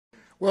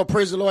Well,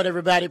 praise the Lord,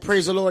 everybody.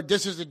 Praise the Lord.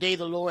 This is the day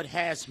the Lord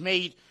has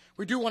made.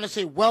 We do want to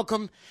say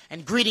welcome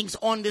and greetings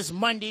on this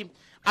Monday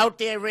out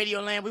there,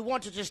 Radio Land. We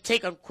want to just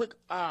take a quick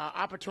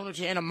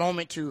opportunity in a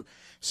moment to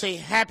say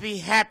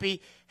happy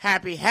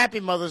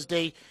Mother's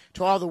Day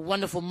to all the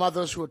wonderful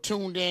mothers who are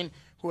tuned in,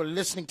 who are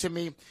listening to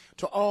me,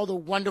 to all the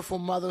wonderful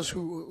mothers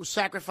who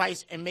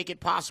sacrifice and make it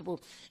possible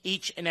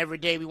each and every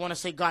day. We want to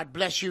say God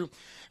bless you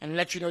and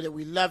let you know that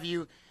we love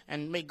you,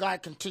 and may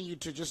God continue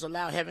to just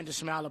allow heaven to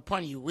smile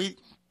upon you.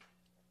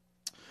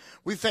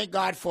 We thank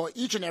God for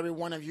each and every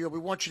one of you. We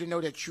want you to know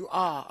that you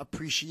are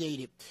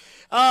appreciated.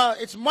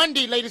 It's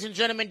Monday, ladies and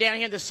gentlemen, down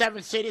here in the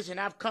 7 cities, and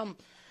I've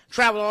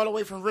traveled all the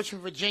way from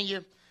Richmond,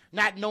 Virginia,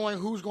 not knowing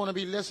who's going to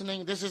be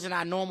listening. This isn't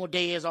our normal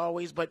day as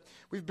always, but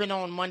we've been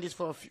on Mondays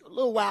for a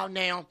little while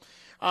now,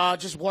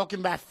 just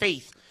walking by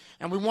faith.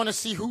 And we want to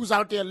see who's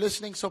out there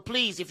listening. So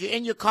please, if you're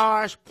in your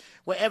cars,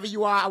 wherever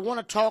you are, I want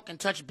to talk and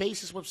touch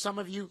bases with some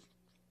of you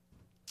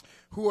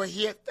who are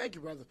here. Thank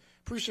you, brother.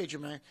 Appreciate you,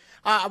 man.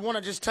 I want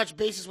to just touch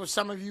bases with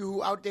some of you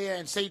who are out there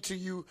and say to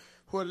you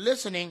who are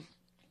listening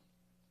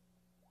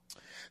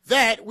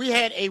that we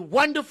had a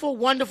wonderful,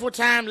 wonderful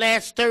time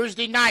last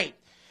Thursday night.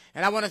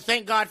 And I want to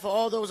thank God for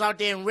all those out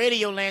there in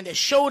Radio Land that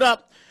showed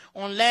up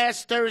on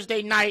last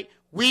Thursday night.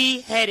 We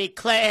had a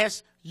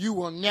class you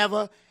will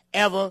never,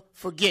 ever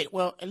forget.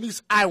 Well, at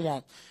least I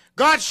won't.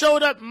 God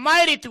showed up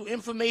mighty through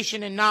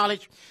information and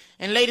knowledge.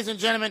 And ladies and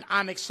gentlemen,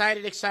 I'm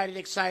excited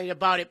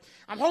about it.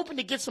 I'm hoping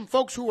to get some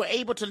folks who are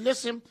able to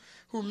listen,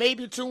 who may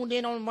be tuned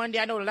in on Monday.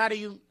 I know a lot of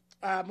you,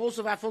 most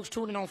of our folks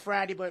tune in on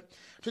Friday, but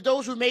to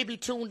those who may be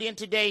tuned in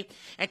today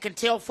and can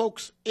tell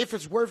folks if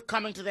it's worth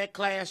coming to that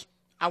class,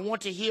 I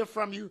want to hear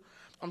from you.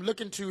 I'm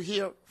looking to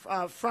hear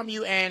from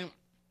you and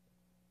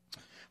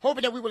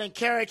hoping that we will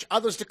encourage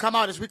others to come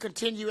out as we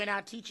continue in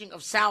our teaching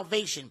of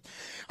salvation.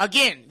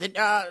 Again,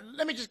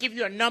 let me just give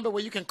you a number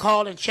where you can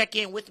call and check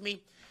in with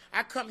me.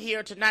 I come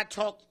here to not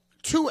talk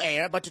to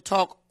air, but to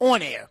talk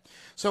on air.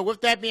 So with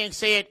that being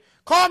said,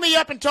 call me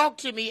up and talk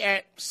to me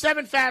at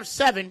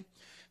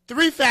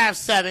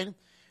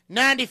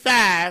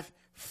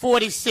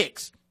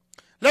 757-357-9546.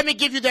 Let me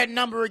give you that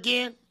number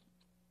again,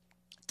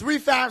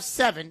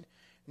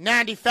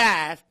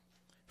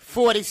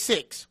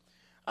 357-9546.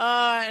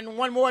 And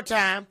one more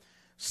time,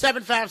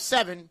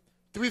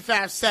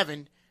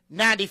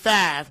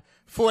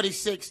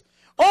 757-357-9546.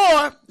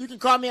 Or you can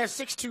call me at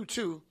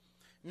 622-9546.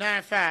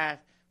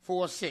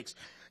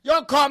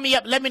 Y'all call me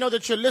up. Let me know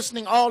that you're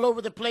listening all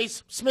over the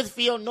place.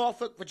 Smithfield,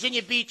 Norfolk,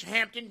 Virginia Beach,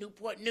 Hampton,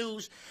 Newport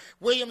News,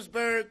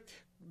 Williamsburg,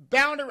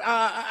 going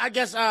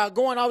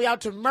all the way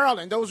out to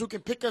Maryland. Those who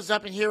can pick us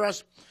up and hear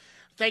us.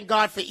 Thank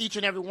God for each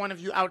and every one of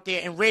you out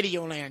there in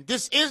Radio Land.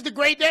 This is the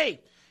great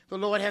day the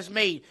Lord has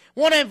made.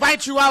 Want to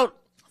invite you out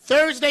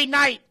Thursday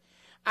night,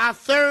 our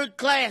third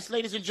class,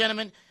 ladies and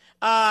gentlemen.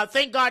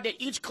 Thank God that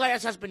each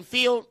class has been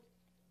filled.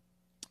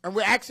 And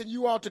we're asking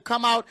you all to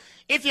come out.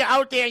 If you're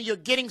out there and you're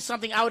getting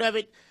something out of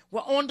it,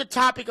 we're on the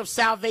topic of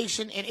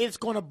salvation, and it's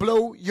going to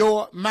blow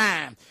your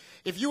mind.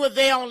 If you were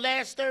there on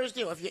last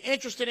Thursday, or if you're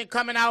interested in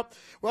coming out,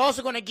 we're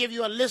also going to give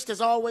you a list,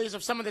 as always,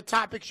 of some of the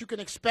topics you can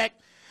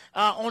expect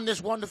on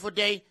this wonderful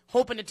day,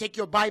 hoping to take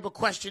your Bible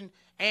question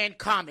and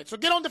comment. So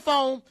get on the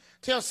phone,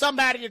 tell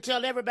somebody, to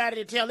tell everybody,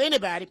 to tell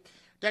anybody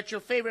that your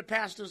favorite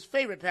pastor's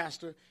favorite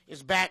pastor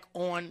is back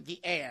on the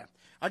air.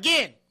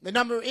 Again, the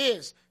number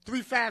is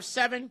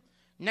 357-9546.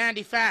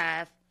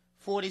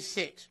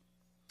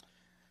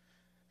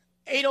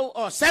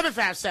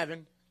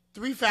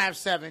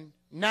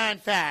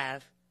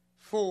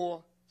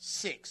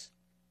 757-357-9546.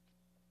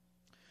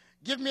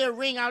 Give me a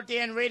ring out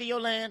there in Radio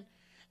Land.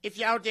 If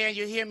you're out there and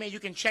you hear me, you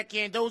can check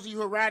in. Those of you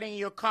who are riding in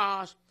your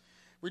cars,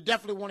 we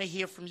definitely want to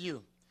hear from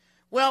you.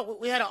 Well,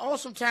 we had an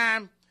awesome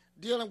time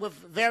dealing with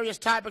various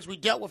topics. We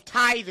dealt with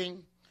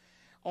tithing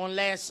on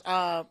last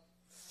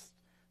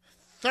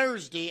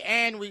Thursday,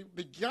 and we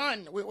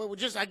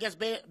just, I guess,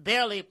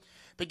 barely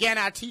began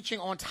our teaching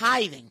on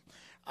tithing,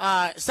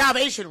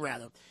 salvation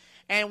rather.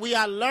 And we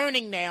are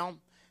learning now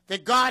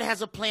that God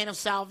has a plan of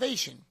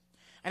salvation.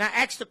 And I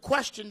asked a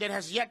question that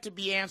has yet to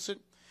be answered,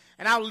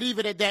 and I'll leave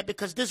it at that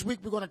because this week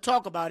we're going to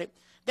talk about it.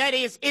 That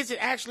is it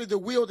actually the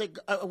will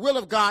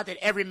of God that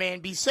every man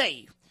be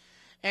saved?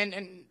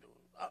 And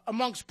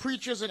amongst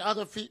preachers and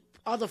other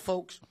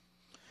folks,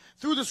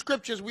 through the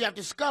scriptures, we have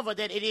discovered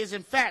that it is,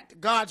 in fact,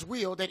 God's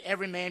will that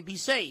every man be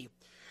saved.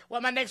 Well,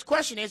 my next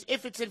question is,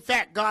 if it's, in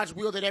fact, God's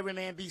will that every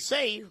man be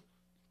saved,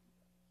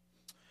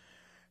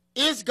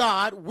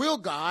 will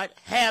God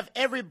have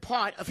every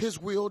part of his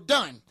will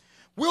done?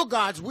 Will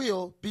God's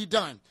will be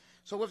done?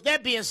 So with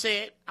that being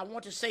said, I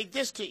want to say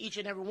this to each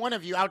and every one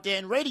of you out there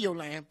in Radio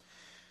Land.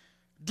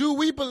 Do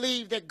we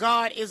believe that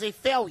God is a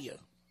failure?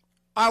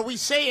 Are we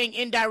saying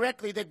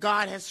indirectly that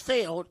God has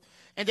failed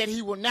and that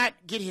he will not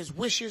get his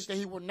wishes, that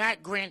he will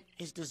not grant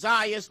his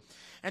desires,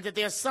 and that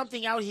there's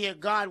something out here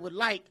God would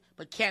like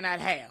but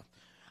cannot have?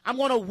 I'm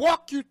going to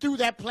walk you through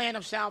that plan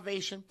of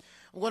salvation.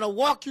 I'm going to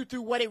walk you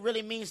through what it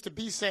really means to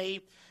be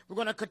saved. We're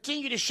going to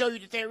continue to show you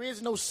that there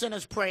is no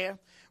sinner's prayer.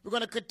 We're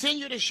going to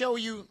continue to show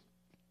you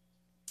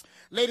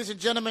ladies and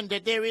gentlemen,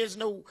 that there is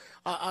no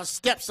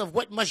steps of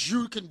what must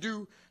you can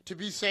do to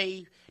be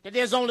saved, that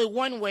there's only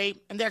one way,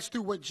 and that's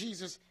through what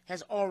Jesus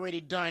has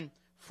already done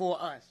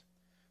for us.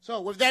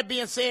 So with that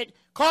being said,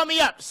 call me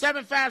up,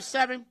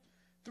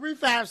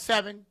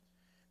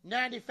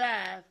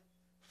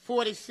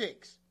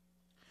 757-357-9546.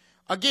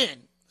 Again,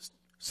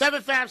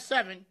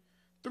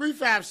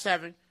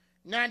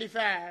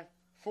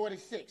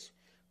 757-357-9546.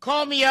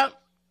 Call me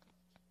up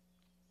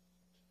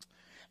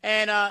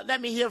and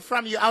let me hear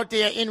from you out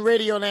there in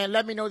Radio Land.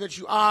 Let me know that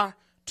you are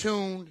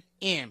tuned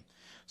in.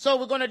 So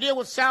we're going to deal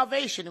with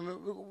salvation, and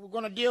we're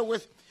going to deal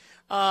with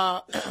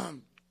the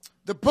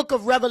book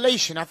of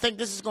Revelation. I think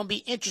this is going to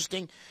be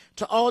interesting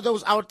to all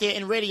those out there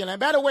in Radio Land.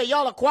 By the way,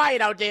 y'all are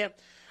quiet out there.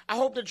 I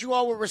hope that you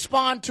all will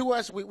respond to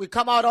us. We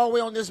come out all the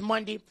way on this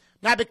Monday,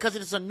 not because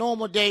it's a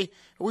normal day.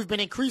 We've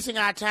been increasing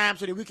our time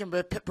so that we can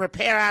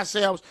prepare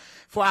ourselves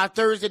for our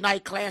Thursday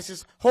night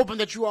classes, hoping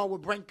that you all will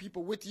bring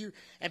people with you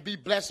and be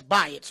blessed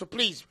by it. So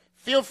please,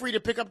 feel free to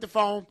pick up the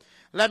phone.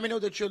 Let me know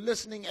that you're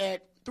listening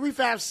at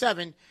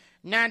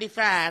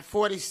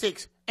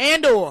 357-9546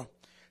 and or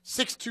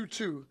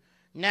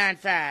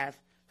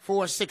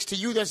 622-9546. To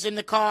you that's in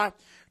the car,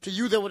 to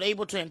you that were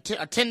able to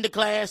attend the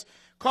class,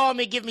 call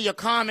me, give me your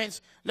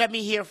comments. Let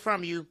me hear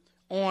from you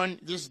on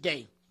this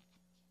day.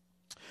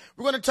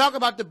 We're going to talk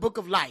about the book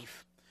of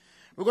life.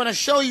 We're going to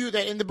show you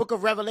that in the book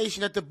of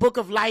Revelation, that the book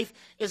of life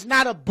is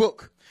not a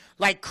book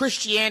like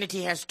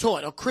Christianity has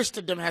taught or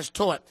Christendom has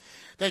taught,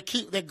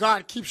 that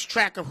God keeps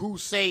track of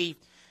who's saved,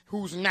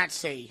 who's not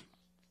saved.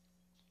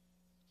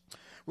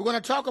 We're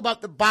going to talk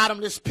about the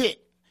bottomless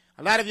pit.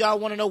 A lot of y'all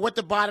want to know what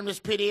the bottomless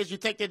pit is. You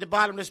think that the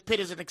bottomless pit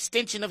is an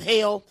extension of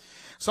hell,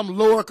 some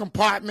lower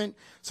compartment,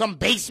 some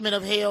basement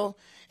of hell.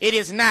 It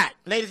is not.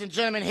 Ladies and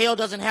gentlemen, hell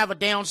doesn't have a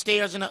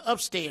downstairs and an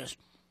upstairs.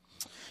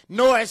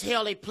 Nor is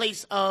hell a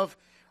place of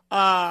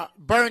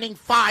burning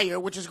fire,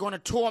 which is going to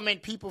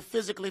torment people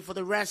physically for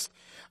the rest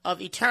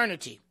of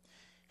eternity.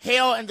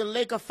 Hell and the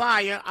lake of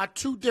fire are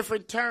two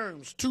different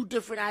terms, two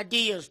different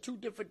ideas, two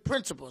different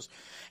principles.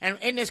 And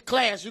in this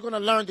class, you're going to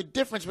learn the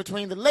difference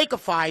between the lake of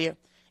fire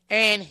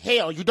and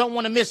hell. You don't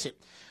want to miss it.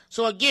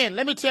 So again,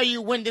 let me tell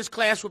you when this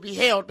class will be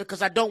held,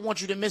 because I don't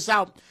want you to miss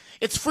out.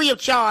 It's free of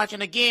charge.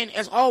 And again,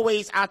 as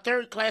always, our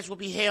third class will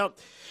be held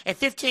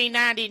at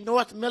 1590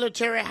 North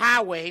Military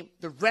Highway,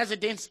 the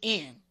Residence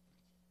Inn.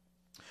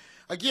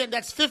 Again,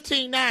 that's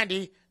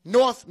 1590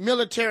 North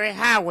Military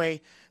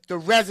Highway, the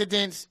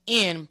Residence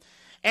Inn.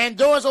 And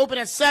doors open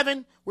at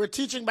 7. We're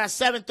teaching by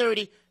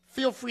 7:30.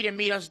 Feel free to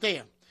meet us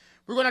there.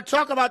 We're going to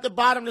talk about the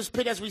bottomless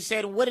pit, as we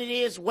said, what it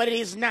is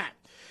not.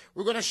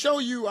 We're going to show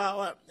you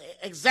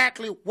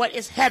exactly what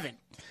is heaven.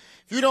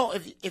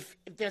 If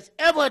there's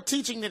ever a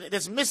teaching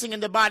that's missing in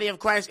the body of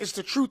Christ, it's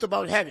the truth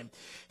about heaven.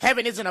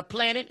 Heaven isn't a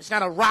planet. It's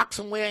not a rock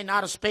somewhere in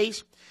outer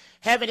space.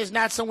 Heaven is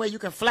not somewhere you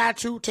can fly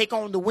to, take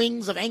on the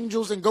wings of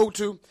angels and go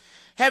to.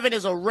 Heaven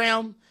is a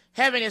realm.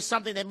 Heaven is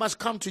something that must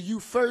come to you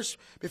first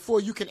before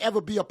you can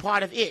ever be a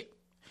part of it.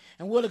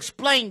 And we'll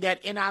explain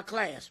that in our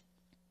class.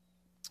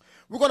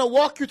 We're going to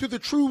walk you through the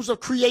truths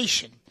of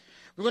creation.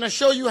 We're going to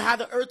show you how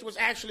the earth was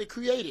actually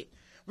created.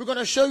 We're going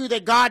to show you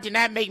that God did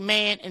not make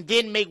man and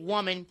then make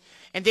woman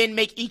and then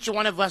make each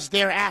one of us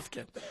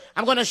thereafter.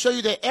 I'm going to show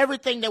you that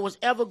everything that was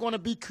ever going to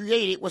be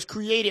created was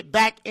created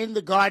back in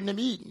the Garden of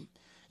Eden.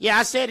 Yeah,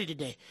 I said it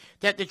today.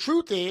 That the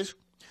truth is,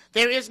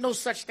 there is no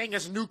such thing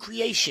as new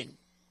creation.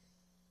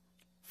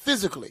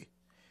 Physically.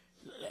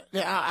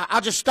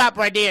 I'll just stop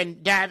right there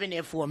and dive in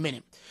there for a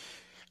minute.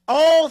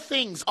 All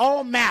things,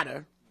 all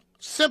matter,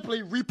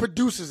 simply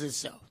reproduces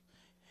itself.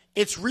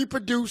 It's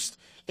reproduced,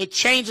 it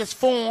changes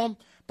form,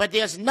 but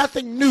there's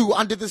nothing new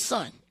under the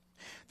sun.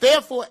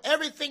 Therefore,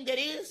 everything that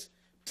is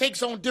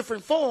takes on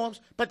different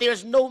forms, but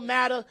there's no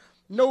matter,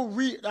 no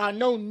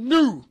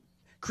new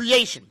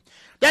creation.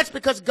 That's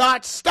because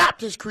God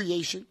stopped his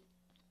creation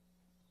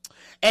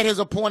at his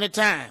appointed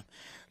time.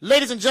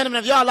 Ladies and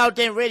gentlemen, if y'all out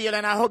there in Radio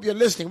Land, I hope you're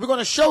listening. We're going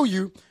to show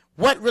you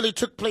what really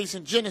took place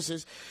in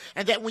Genesis,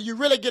 and that when you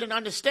really get an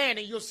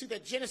understanding, you'll see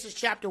that Genesis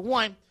chapter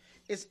 1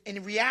 is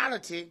in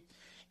reality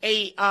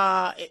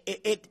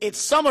it's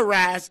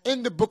summarized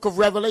in the book of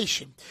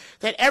Revelation.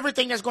 That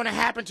everything that's going to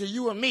happen to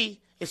you and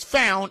me is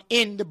found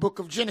in the book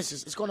of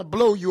Genesis. It's going to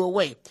blow you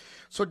away.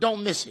 So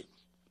don't miss it.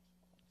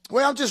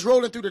 Well, I'm just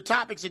rolling through the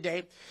topics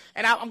today,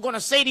 and I'm going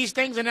to say these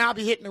things, and then I'll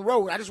be hitting the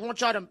road. I just want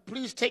y'all to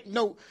please take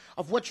note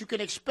of what you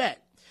can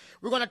expect.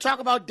 We're going to talk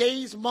about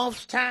days,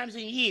 months, times,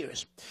 and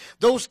years.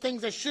 Those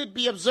things that should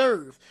be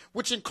observed,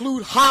 which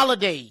include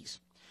holidays.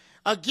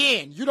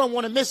 Again, you don't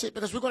want to miss it,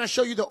 because we're going to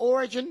show you the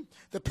origin,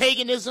 the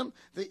paganism,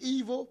 the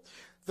evil,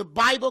 the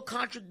Bible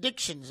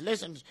contradictions.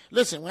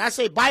 Listen, when I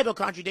say Bible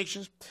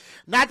contradictions,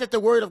 not that the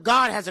word of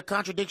God has a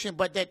contradiction,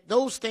 but that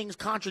those things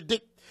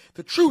contradict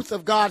the truth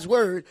of God's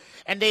word,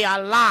 and they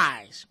are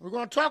lies. We're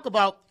going to talk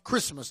about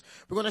Christmas.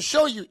 We're going to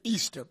show you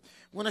Easter.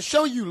 We're going to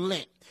show you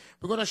Lent.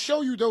 We're going to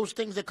show you those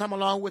things that come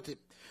along with it.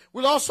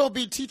 We'll also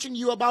be teaching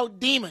you about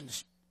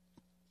demons,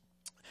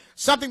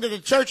 something that the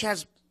church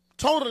has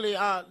totally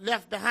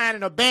left behind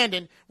and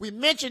abandoned. We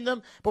mention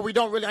them, but we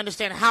don't really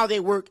understand how they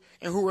work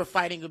and who we're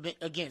fighting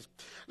against.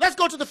 Let's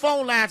go to the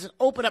phone lines and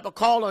open up a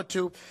call or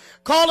two.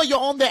 Caller, you're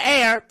on the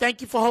air.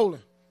 Thank you for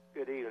holding.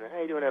 Good evening.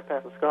 How you doing there,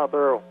 Pastor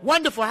Scarborough?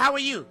 Wonderful. How are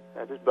you?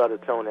 This Brother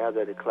Tony, I was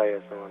at the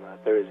class on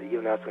Thursday,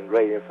 giving out some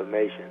great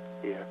information.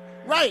 Yeah.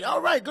 Right.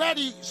 All right. Glad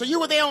you. So you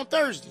were there on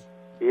Thursday.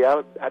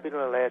 Yeah, I've been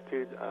on the last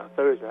two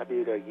Thursday. I'll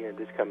be there again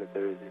this coming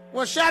Thursday.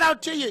 Well, shout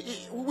out to you.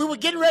 We were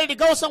getting ready to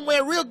go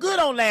somewhere real good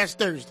on last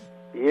Thursday.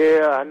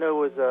 Yeah, I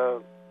know it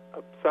was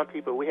some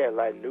people, we had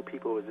like new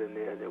people was in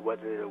there that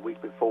wasn't there a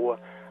week before.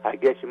 I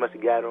guess you must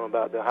have got on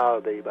about the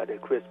holiday, about their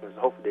Christmas.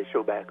 Hopefully they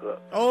show back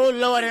up. Oh,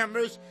 Lord have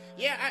mercy.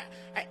 Yeah,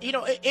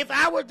 if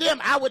I were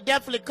them, I would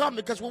definitely come,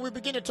 because when we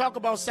begin to talk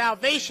about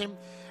salvation,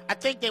 I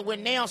think that we're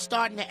now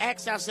starting to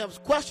ask ourselves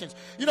questions.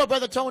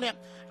 Brother Tony,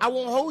 I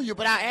won't hold you,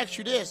 but I'll ask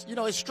you this.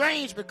 It's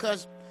strange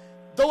because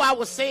though I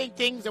was saying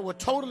things that were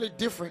totally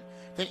different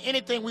than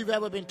anything we've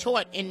ever been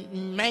taught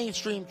in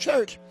mainstream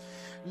church,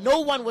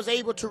 no one was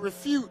able to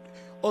refute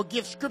or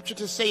give scripture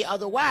to say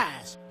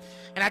otherwise.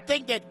 And I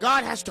think that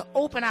God has to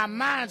open our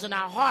minds and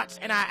our hearts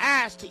and our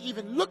eyes to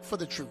even look for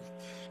the truth.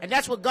 And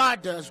that's what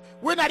God does.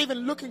 We're not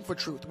even looking for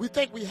truth. We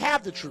think we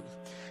have the truth.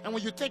 And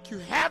when you think you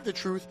have the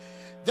truth,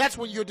 that's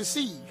when you're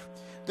deceived.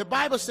 The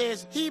Bible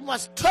says he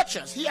must touch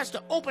us. He has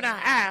to open our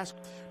eyes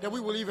that we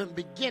will even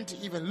begin to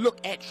even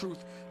look at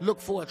truth, look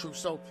for truth.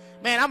 So,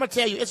 man, I'm going to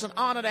tell you, it's an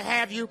honor to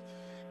have you.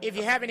 If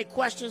you have any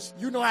questions,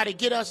 you know how to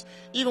get us,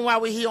 even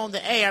while we're here on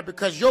the air,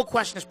 because your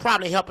question is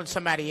probably helping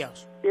somebody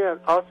else. Yeah,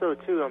 also,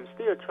 too, I'm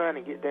still trying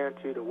to get down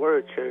to the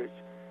Word Church.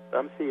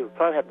 I'm still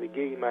probably have to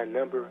give you my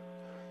number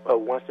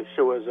once the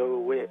show is over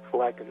with,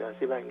 before I can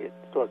see if I can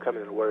start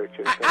coming to the Word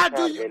Church. I'll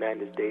do you.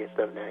 This day and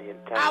stuff down here in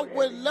town. I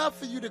would love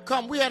for you to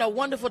come. We had a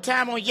wonderful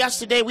time on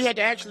yesterday. We had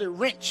to actually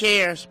rent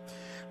chairs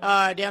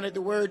down at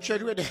the Word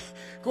Church. We had to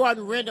go out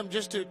and rent them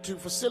just to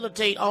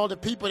facilitate all the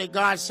people that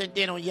God sent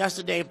in on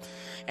yesterday.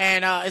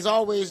 And as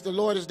always, the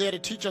Lord is there to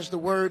teach us the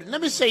Word. And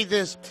let me say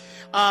this: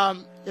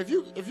 do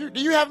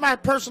you have my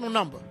personal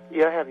number?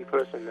 Yeah, I have your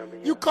personal number.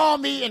 Yeah. You call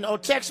me or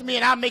text me,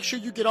 and I'll make sure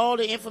you get all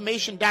the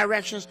information,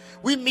 directions.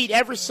 We meet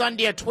every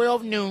Sunday at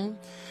 12 noon.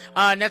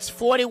 And that's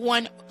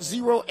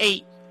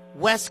 4108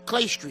 West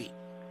Clay Street.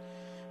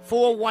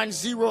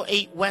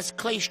 4108 West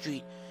Clay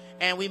Street.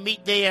 And we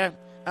meet there.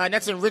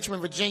 That's in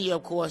Richmond, Virginia,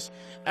 of course.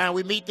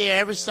 We meet there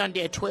every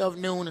Sunday at 12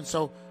 noon. And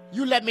so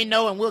you let me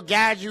know, and we'll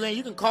guide you in.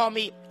 You can call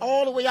me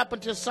all the way up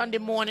until Sunday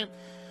morning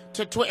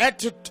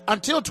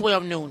until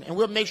 12 noon. And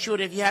we'll make sure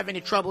that if you have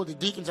any trouble, the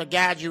deacons will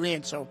guide you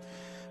in. So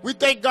we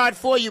thank God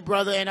for you,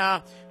 brother. And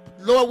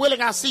Lord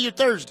willing, I'll see you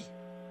Thursday.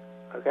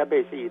 Okay, I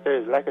better see you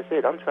Thursday. Like I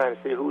said, I'm trying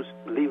to see who's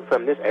leaving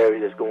from this area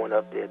that's going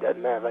up there.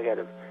 Doesn't matter if I got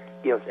to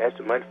give them some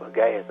extra money for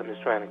gas. I'm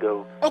just trying to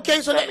go.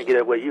 Okay, so trying to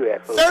get up where you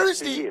at for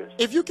Thursday. 2 years.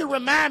 If you can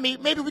remind me,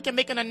 maybe we can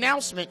make an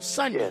announcement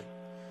Sunday. Yes.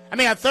 I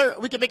mean,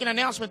 we can make an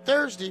announcement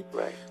Thursday,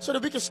 right, so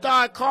that we can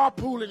start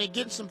carpooling and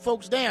getting some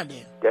folks down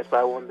there. That's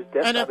what I've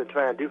been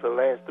trying to do for the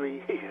last 3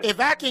 years. If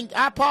I can,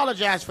 I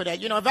apologize for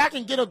that. If I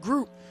can get a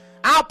group,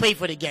 I'll pay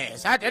for the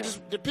gas.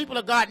 The people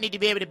of God need to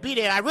be able to be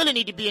there. I really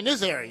need to be in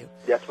this area.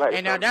 That's right.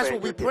 And that's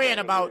what we're praying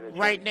about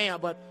right now.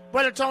 But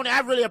Brother Tony,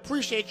 I really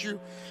appreciate you.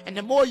 And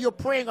the more you're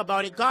praying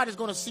about it, God is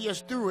going to see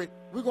us through it.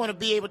 We're going to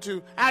be able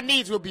to, our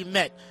needs will be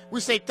met. We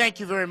say thank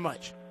you very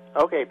much.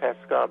 Okay, Pastor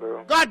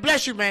Scarborough. God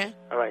bless you, man.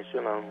 All right,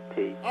 shalom.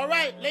 Peace. All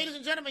right, ladies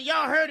and gentlemen,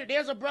 y'all heard it.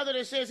 There's a brother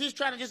that says he's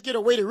trying to just get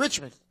away to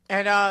Richmond.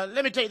 And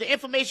let me tell you, the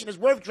information is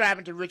worth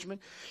driving to Richmond.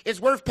 It's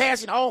worth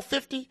passing all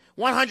 50,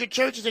 100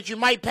 churches that you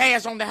might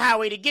pass on the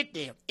highway to get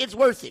there. It's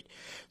worth it.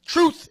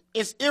 Truth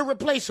is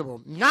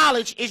irreplaceable.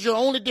 Knowledge is your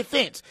only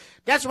defense.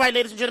 That's right,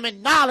 ladies and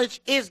gentlemen.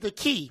 Knowledge is the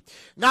key.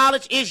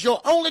 Knowledge is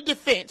your only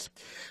defense.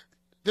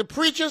 The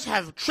preachers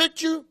have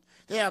tricked you.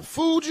 They have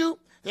fooled you.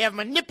 They have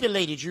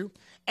manipulated you.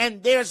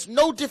 And there's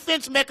no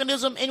defense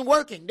mechanism in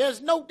working.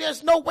 There's no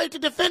way to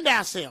defend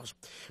ourselves,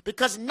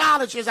 because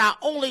knowledge is our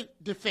only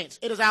defense.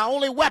 It is our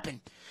only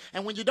weapon.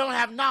 And when you don't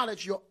have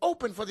knowledge, you're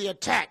open for the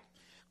attack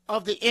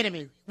of the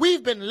enemy.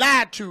 We've been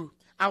lied to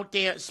out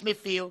there at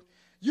Smithfield.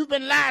 You've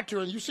been lied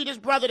to. And you see this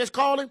brother that's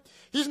calling?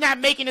 He's not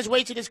making his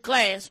way to this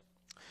class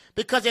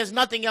because there's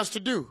nothing else to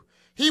do.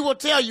 He will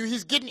tell you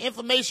he's getting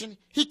information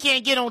he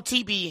can't get on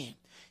TBN.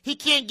 He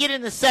can't get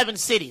in the 7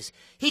 cities.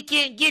 He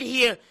can't get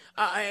here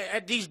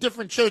at these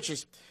different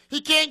churches.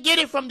 He can't get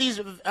it from these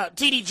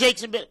T.D.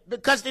 Jakes.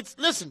 Because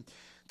listen,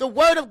 the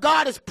word of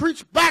God is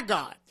preached by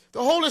God.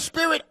 The Holy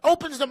Spirit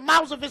opens the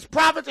mouths of his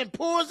prophets and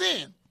pours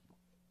in.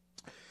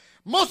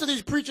 Most of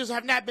these preachers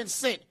have not been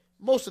sent.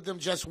 Most of them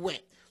just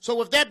went. So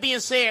with that being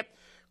said,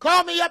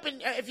 call me up,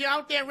 and if you're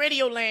out there in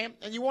Radio Land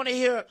and you want to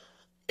hear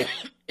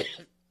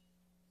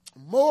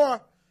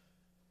more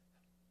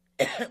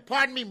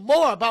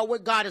about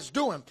what God is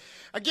doing.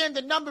 Again,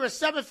 the number is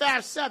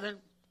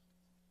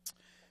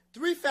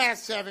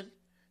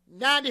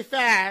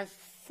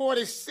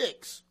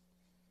 757-357-9546.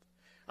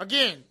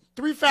 Again,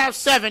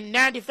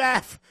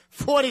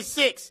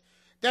 357-9546.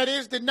 That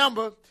is the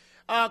number.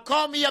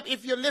 Call me up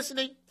if you're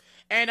listening,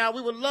 And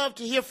we would love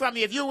to hear from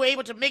you. If you were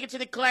able to make it to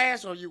the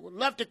class or you would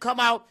love to come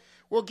out,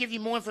 we'll give you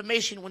more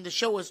information when the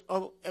show is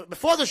over,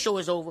 before the show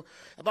is over,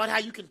 about how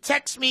you can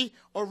text me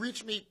or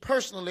reach me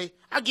personally.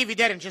 I'll give you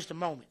that in just a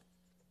moment.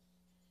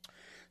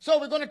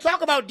 So we're going to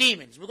talk about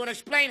demons. We're going to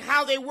explain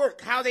how they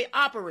work, how they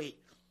operate,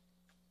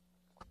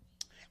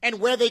 and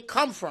where they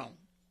come from.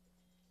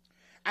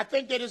 I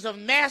think that is of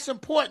mass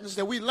importance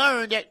that we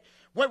learn that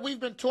what we've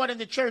been taught in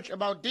the church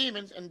about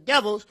demons and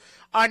devils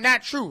are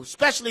not true,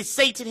 especially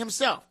Satan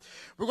himself.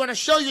 We're going to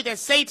show you that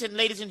Satan,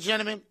 ladies and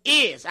gentlemen,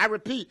 I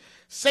repeat,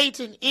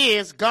 Satan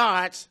is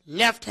God's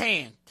left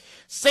hand.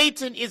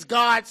 Satan is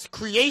God's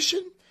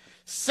creation.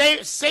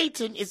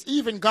 Satan is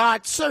even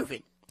God's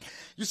servant.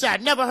 You say,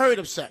 I've never heard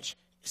of such.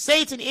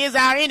 Satan is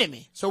our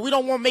enemy, so we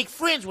don't want to make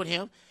friends with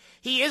him.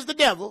 He is the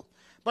devil,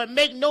 but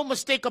make no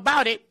mistake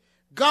about it,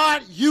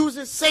 God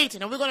uses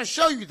Satan, and we're going to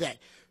show you that,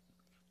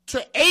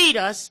 to aid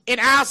us in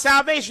our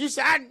salvation. You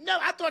say,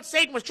 I thought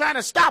Satan was trying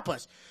to stop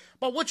us.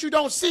 But what you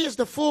don't see is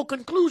the full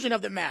conclusion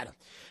of the matter.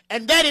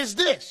 And that is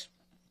this.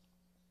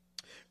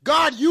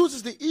 God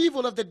uses the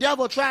evil of the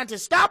devil trying to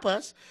stop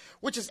us,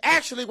 which is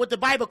actually what the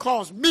Bible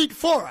calls meat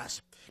for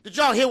us. Did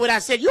y'all hear what I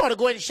said? You ought to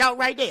go ahead and shout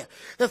right there.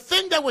 The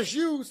thing that was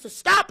used to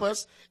stop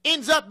us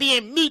ends up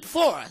being meat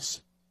for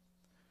us.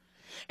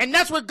 And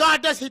that's what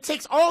God does. He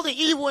takes all the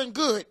evil and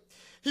good,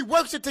 he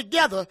works it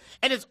together,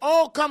 and it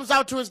all comes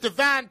out to his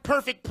divine,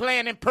 perfect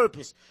plan and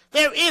purpose.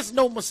 There is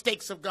no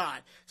mistakes of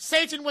God.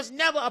 Satan was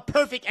never a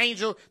perfect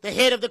angel, the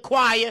head of the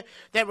choir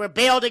that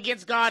rebelled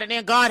against God, and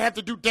then God had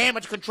to do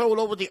damage control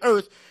over the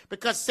earth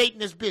because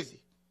Satan is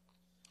busy.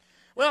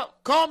 Well,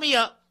 call me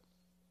up,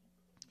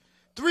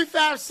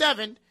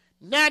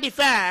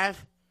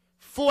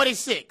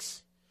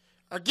 357-9546.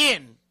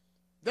 Again,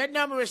 that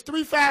number is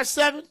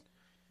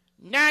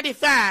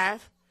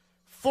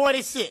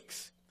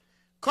 357-9546.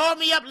 Call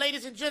me up,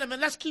 ladies and gentlemen.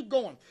 Let's keep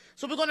going.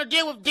 So we're going to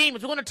deal with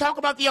demons. We're going to talk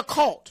about the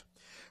occult.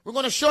 We're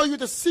going to show you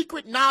the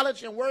secret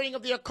knowledge and wording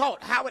of the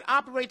occult, how it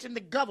operates in the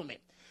government,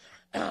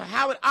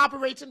 how it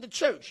operates in the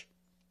church.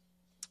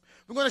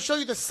 We're going to show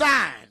you the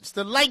signs,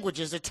 the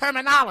languages, the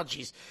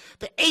terminologies,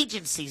 the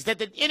agencies that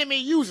the enemy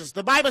uses.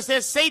 The Bible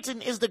says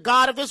Satan is the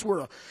god of this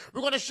world.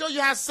 We're going to show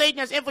you how Satan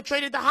has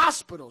infiltrated the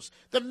hospitals,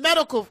 the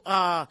medical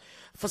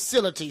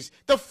facilities,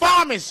 the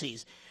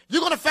pharmacies. You're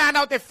going to find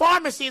out that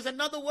pharmacy is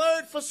another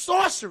word for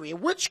sorcery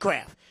and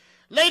witchcraft.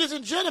 Ladies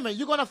and gentlemen,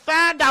 you're going to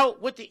find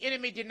out what the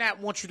enemy did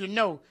not want you to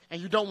know,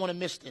 and you don't want to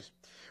miss this.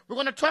 We're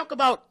going to talk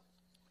about,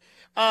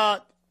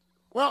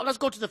 let's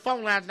go to the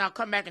phone lines and I'll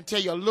come back and tell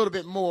you a little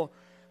bit more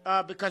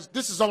because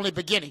this is only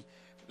beginning.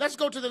 Let's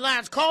go to the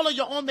lines. Caller,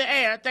 you're on the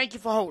air. Thank you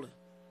for holding.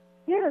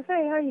 Yes,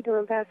 hey, how you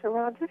doing, Pastor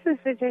Rob? This is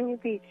Virginia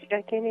Beach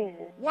checking in.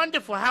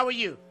 Wonderful. How are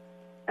you?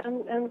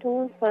 I'm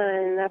doing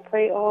fine. I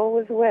pray all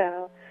was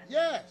well.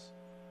 Yes.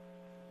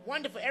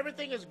 Wonderful.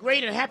 Everything is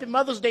great, and happy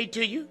Mother's Day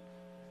to you.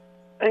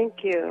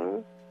 Thank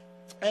you.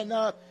 And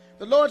the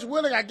Lord's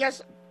willing, I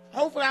guess,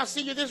 hopefully I'll see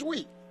you this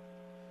week.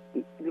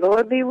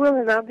 Lord be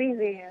willing, I'll be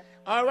there.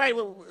 All right.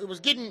 Well, it was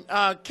getting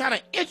kind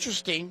of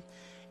interesting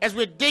as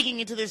we're digging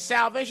into this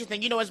salvation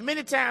thing. You know, as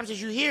many times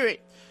as you hear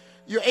it,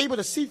 you're able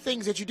to see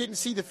things that you didn't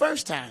see the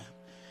first time.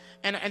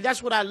 And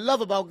that's what I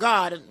love about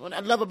God, and what I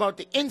love about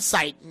the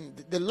insight and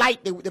the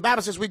light. The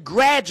Bible says we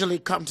gradually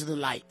come to the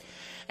light.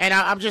 And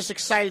I'm just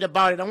excited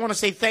about it. I want to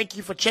say thank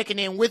you for checking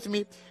in with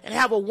me, and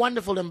have a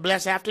wonderful and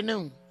blessed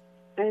afternoon.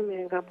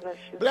 Amen. God bless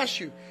you. Bless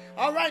you.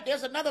 All right,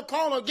 there's another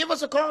caller. Give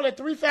us a call at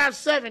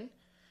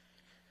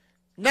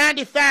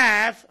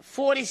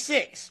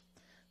 357-9546.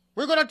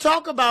 We're going to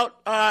talk about,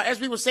 as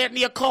we were saying,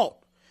 the occult.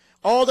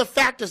 All the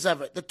factors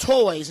of it, the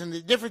toys and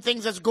the different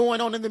things that's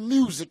going on in the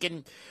music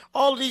and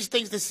all of these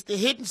things, the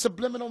hidden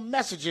subliminal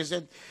messages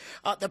and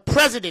the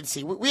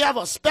presidency. We have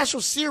a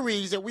special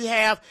series that we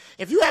have.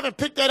 If you haven't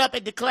picked that up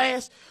at the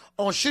class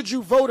on should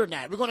you vote or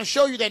not, we're going to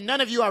show you that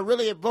none of you are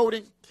really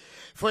voting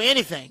for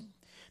anything.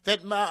 That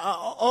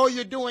all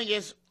you're doing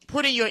is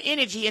putting your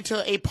energy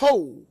into a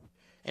poll.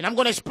 And I'm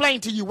going to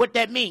explain to you what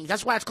that means.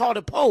 That's why it's called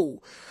a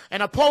poll.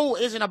 And a poll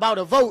isn't about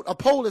a vote. A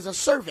poll is a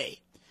survey.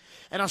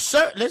 And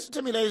listen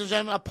to me, ladies and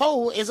gentlemen, a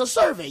poll is a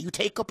survey. You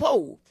take a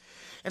poll.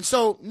 And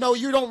so, no,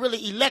 you don't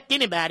really elect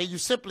anybody. You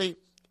simply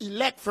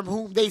elect from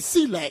whom they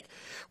select,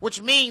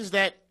 which means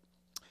that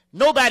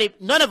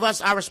none of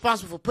us are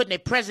responsible for putting a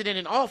president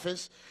in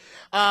office.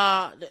 There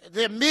are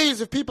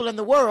millions of people in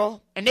the world,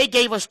 and they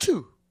gave us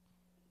two.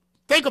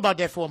 Think about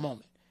that for a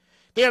moment.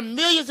 There are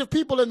millions of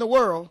people in the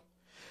world.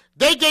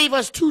 They gave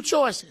us two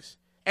choices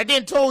and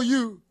then told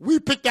you we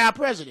picked our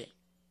president.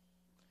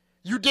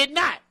 You did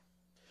not.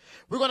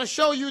 We're going to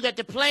show you that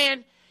the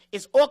plan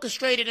is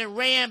orchestrated and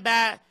ran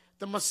by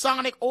the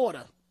Masonic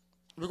order.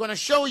 We're going to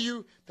show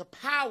you the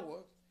power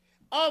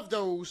of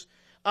those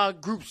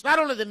groups, not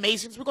only the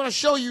Masons. We're going to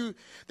show you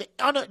the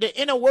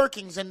inner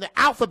workings and the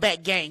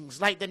alphabet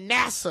gangs like the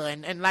NASA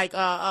and like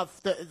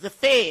the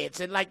Feds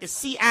and like the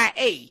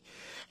CIA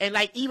and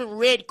like even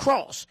Red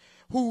Cross,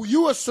 who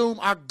you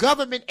assume are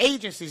government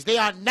agencies. They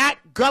are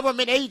not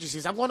government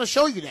agencies. I'm going to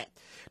show you that.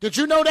 Did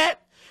you know that?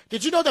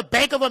 Did you know the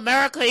Bank of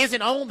America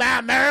isn't owned by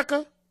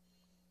America?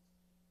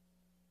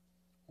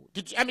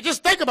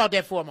 Just think about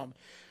that for a moment.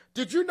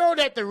 Did you know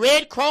that the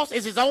Red Cross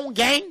is its own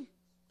gang?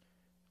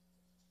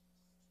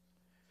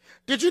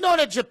 Did you know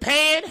that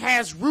Japan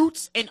has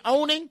roots in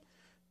owning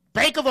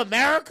Bank of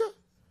America?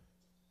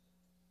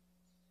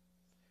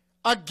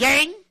 A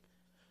gang?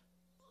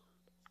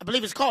 I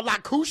believe it's called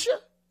Lakusha.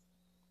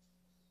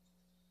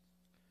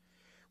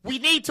 We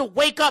need to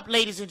wake up,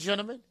 ladies and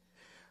gentlemen.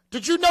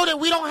 Did you know that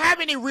we don't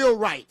have any real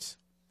rights?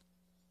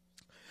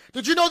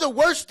 Did you know the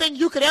worst thing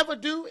you could ever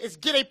do is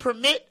get a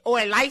permit or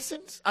a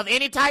license of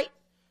any type?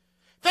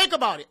 Think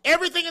about it.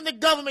 Everything in the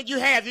government you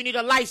have, you need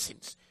a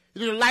license.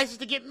 You need a license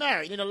to get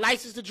married. You need a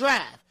license to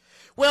drive.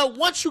 Well,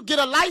 once you get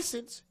a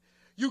license,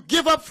 you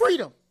give up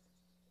freedom.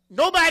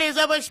 Nobody has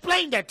ever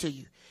explained that to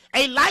you.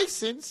 A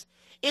license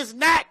is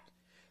not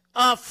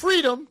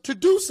freedom to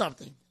do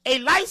something. A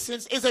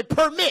license is a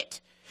permit.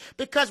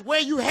 Because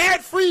where you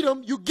had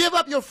freedom, you give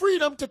up your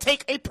freedom to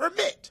take a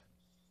permit.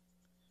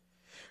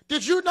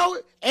 Did you know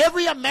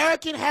every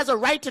American has a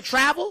right to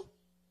travel?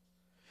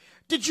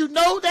 Did you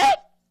know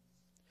that?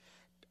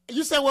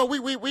 You say, well,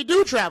 we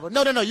do travel.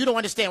 No, you don't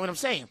understand what I'm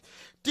saying.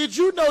 Did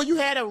you know you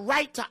had a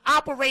right to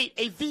operate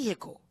a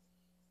vehicle?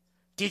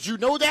 Did you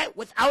know that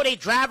without a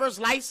driver's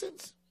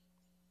license?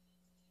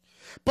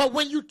 But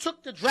when you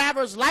took the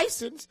driver's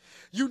license,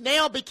 you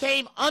now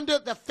became under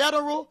the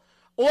federal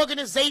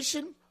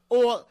organization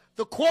or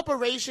the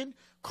corporation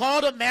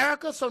called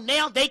America. So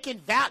now they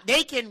can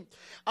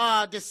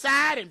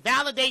decide and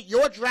validate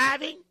your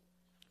driving.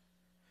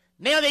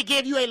 Now they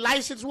give you a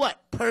license,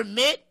 what?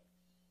 Permit.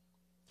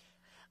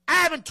 I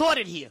haven't taught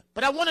it here,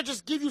 but I want to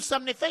just give you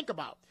something to think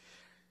about.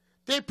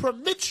 They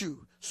permit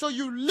you, so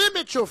you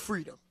limit your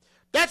freedom.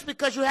 That's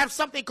because you have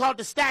something called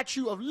the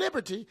Statue of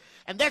Liberty,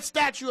 and that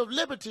Statue of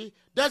Liberty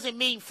doesn't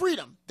mean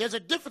freedom. There's a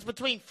difference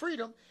between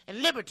freedom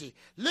and liberty.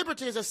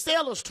 Liberty is a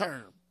sailor's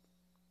term.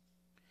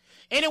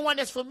 Anyone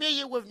that's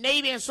familiar with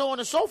Navy and so on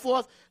and so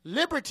forth,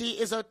 liberty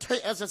is a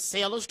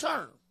sailor's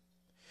term.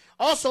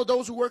 Also,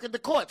 those who work in the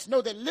courts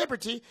know that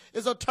liberty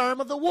is a term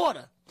of the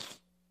water.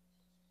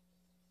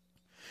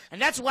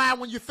 And that's why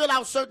when you fill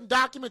out certain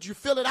documents, you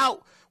have to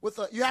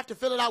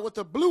fill it out with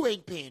a blue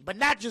ink pen, but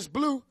not just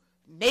blue,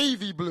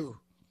 navy blue.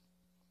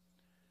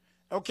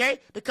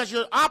 Okay? Because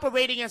you're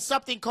operating in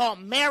something called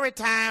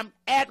maritime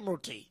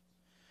admiralty,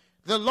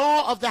 the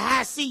law of the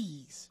high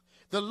seas,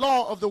 the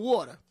law of the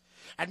water.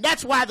 And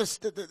that's why the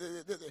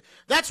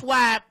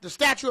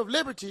Statue of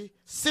Liberty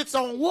sits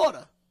on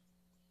water,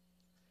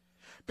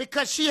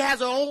 because she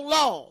has her own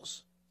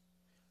laws.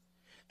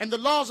 And the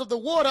laws of the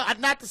water are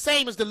not the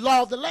same as the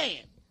law of the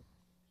land.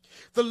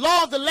 The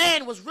law of the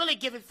land was really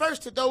given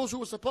first to those who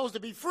were supposed to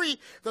be free.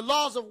 The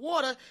laws of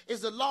water is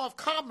the law of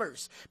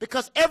commerce,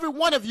 because every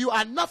one of you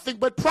are nothing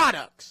but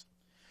products.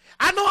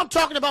 I know I'm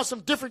talking about some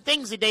different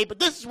things today, but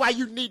this is why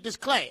you need this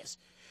class.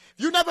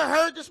 If you never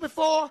heard this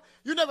before,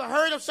 you never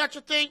heard of such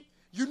a thing,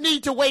 you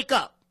need to wake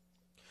up.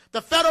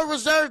 The Federal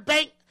Reserve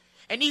Bank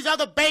and these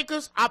other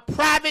bankers are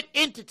private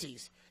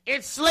entities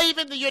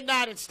enslaving the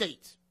United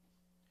States.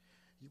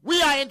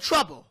 We are in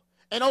trouble,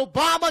 and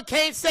Obama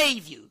can't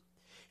save you.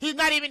 He's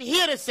not even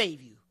here to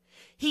save you.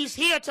 He's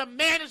here to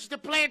manage the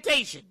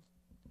plantation.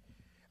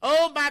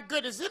 Oh, my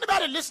goodness. Is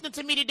anybody listening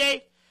to me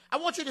today? I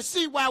want you to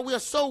see why we're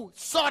so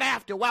sought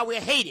after, why we're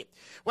hated,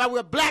 why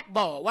we're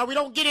blackballed, why we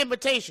don't get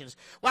invitations,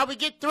 why we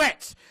get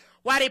threats,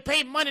 why they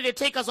pay money to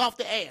take us off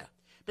the air,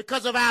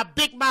 because of our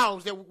big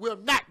mouths that will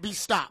not be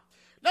stopped.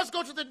 Let's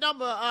go to the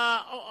number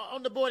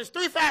on the board. It's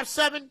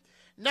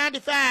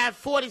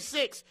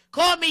 357-9546.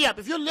 Call me up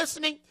if you're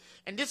listening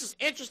and this is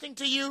interesting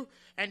to you,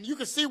 and you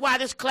can see why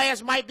this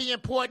class might be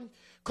important.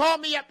 Call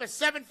me up at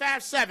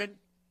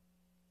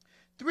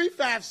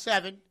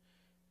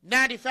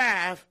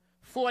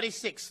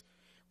 757-357-9546.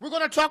 We're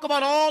going to talk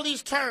about all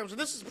these terms, and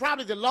this is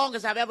probably the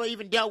longest I've ever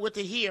even dealt with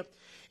it here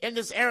in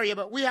this area,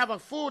 but we have a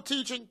full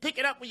teaching. Pick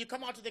it up when you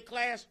come out to the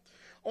class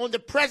on the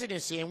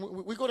presidency, and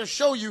we're going to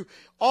show you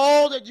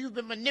all that you've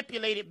been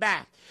manipulated by.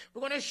 We're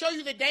going to show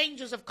you the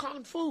dangers of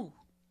kung fu,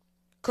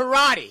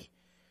 karate,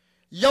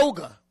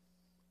 yoga.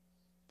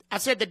 I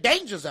said the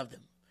dangers of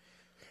them.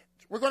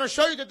 We're going to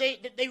show you that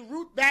they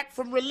root back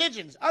from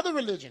religions, other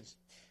religions.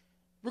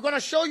 We're going to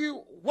show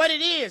you what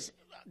it is,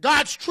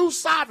 God's true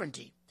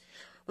sovereignty.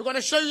 We're going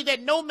to show you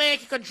that no man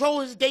can control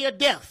his day of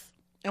death,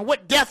 and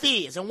what death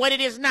is and what it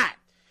is not.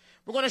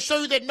 We're going to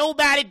show you that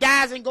nobody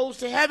dies and goes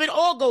to heaven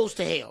or goes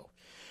to hell.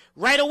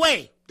 Right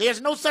away,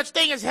 there's no such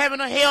thing as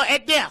heaven or hell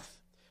at death.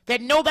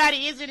 That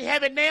nobody is in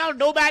heaven now,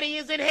 nobody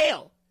is in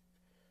hell.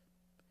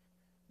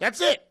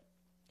 That's it.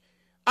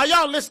 Are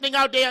y'all listening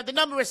out there? The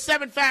number is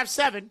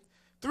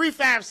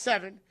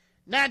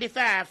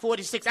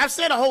 757-357-9546. I've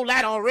said a whole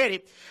lot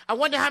already. I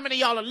wonder how many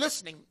of y'all are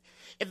listening.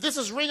 If this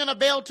is ringing a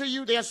bell to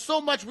you, there's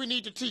so much we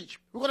need to teach.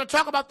 We're going to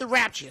talk about the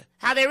rapture,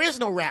 how there is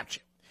no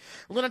rapture.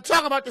 We're going to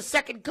talk about the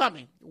second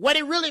coming, what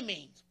it really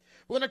means.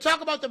 We're going to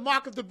talk about the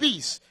mark of the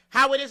beast,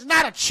 how it is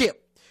not a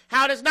chip,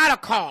 how it is not a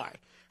card,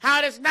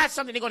 How it is not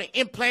something they're going to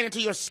implant into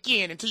your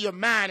skin, into your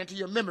mind, into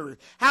your memory.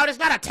 How it is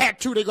not a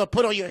tattoo they're going to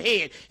put on your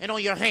head and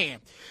on your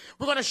hand.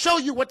 We're going to show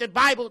you what the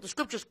Bible, the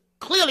scriptures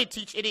clearly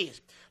teach it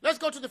is. Let's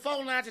go to the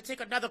phone lines and take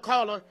another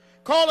caller.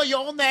 Caller,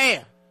 you're on the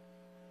air.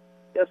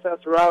 Yes,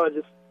 Pastor Robert,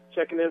 just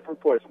checking in from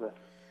Portsmouth.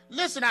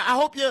 Listen, I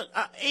hope you're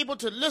able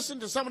to listen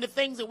to some of the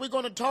things that we're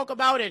going to talk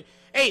about. And,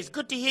 hey, it's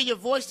good to hear your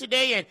voice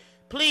today. And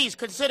please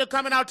consider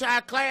coming out to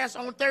our class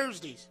on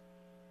Thursdays.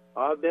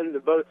 I've been to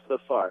both so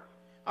far.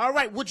 All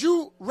right. Would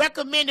you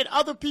recommend that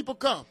other people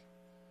come?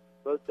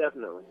 Most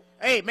definitely.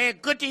 Hey, man,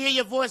 good to hear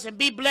your voice, and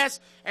be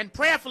blessed. And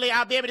prayerfully,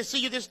 I'll be able to see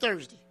you this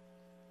Thursday.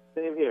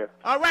 Same here.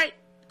 All right.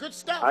 Good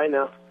stuff. I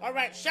know. All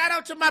right. Shout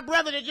out to my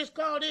brother that just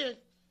called in.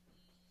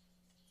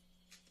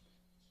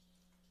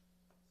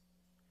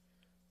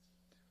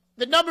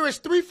 The number is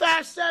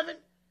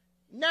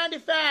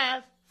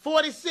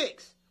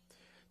 357-9546.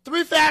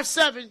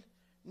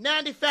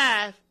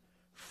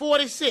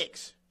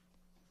 357-9546.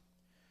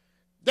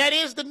 That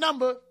is the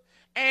number.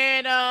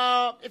 And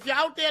if you're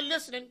out there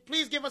listening,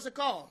 please give us a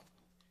call.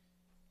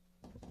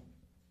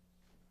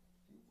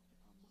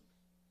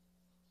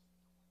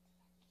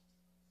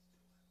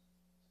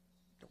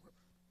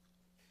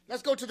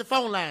 Let's go to the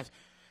phone lines.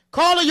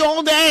 Caller, you're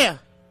on the air.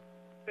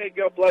 Hey,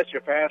 God bless you,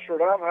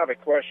 Pastor. I have a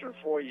question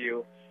for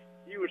you.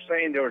 You were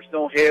saying there was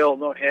no hell,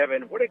 no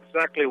heaven. What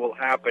exactly will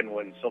happen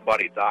when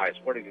somebody dies?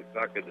 What is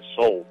exactly the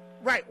soul?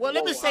 Right. Well,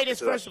 let me say this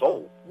first of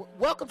all.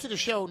 Welcome to the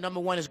show, number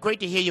one. It's great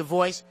to hear your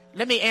voice.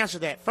 Let me answer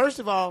that. First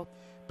of all,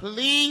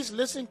 please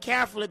listen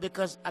carefully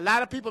because a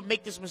lot of people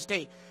make this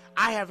mistake.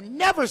 I have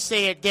never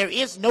said there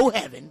is no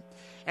heaven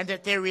and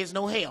that there is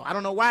no hell. I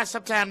don't know why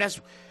sometimes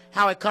that's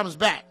how it comes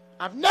back.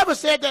 I've never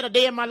said that a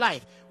day in my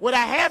life. What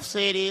I have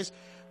said is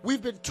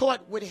we've been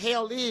taught what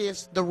hell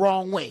is the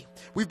wrong way.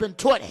 We've been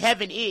taught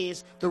heaven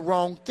is the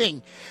wrong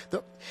thing.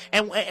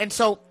 And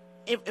so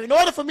in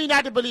order for me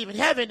not to believe in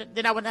heaven,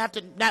 then I would have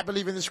to not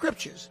believe in the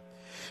scriptures.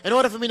 In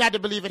order for me not to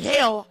believe in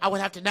hell, I would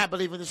have to not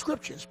believe in the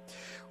scriptures.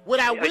 What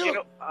I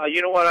will...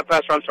 You know what,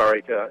 Pastor, I'm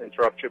sorry to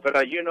interrupt you,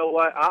 but you know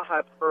what? I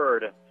have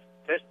heard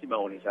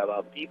testimonies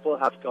about people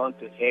have gone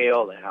to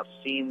hell and have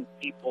seen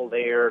people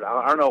there.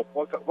 I don't know.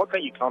 What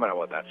can you comment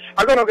about that?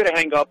 I'm going to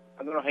hang up.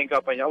 And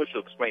I wish you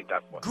explain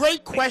that one.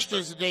 Great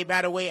questions today,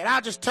 by the way, and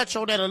I'll just touch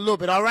on that a little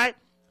bit, all right?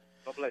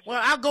 God bless you.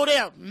 Well, I'll go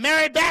there.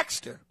 Mary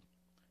Baxter,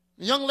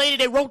 the young lady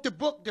that wrote the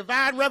book,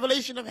 Divine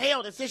Revelation of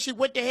Hell, that said she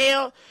went to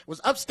hell,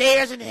 was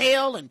upstairs in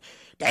hell and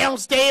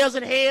downstairs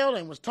in hell,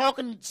 and was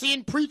talking,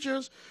 seeing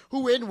preachers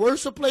who were in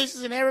worse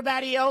places than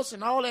everybody else,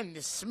 and all, and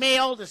the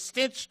smell, the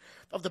stench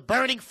of the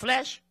burning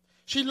flesh.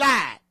 She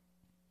lied.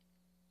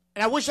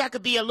 And I wish I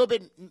could be a little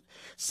bit,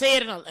 say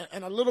it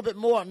in a little bit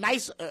more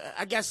nice,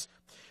 I guess,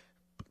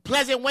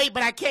 pleasant way,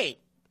 but I can't.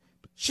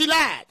 She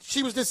lied.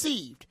 She was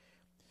deceived.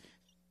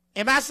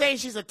 Am I saying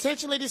she's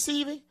intentionally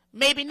deceiving?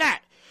 Maybe not.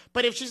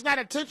 But if she's not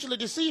intentionally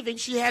deceiving,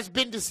 she has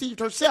been deceived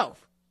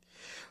herself.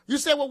 You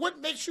say, well, what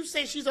makes you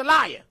say she's a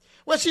liar?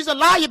 Well, she's a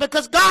liar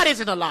because God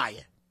isn't a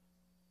liar.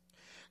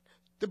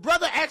 The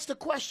brother asked the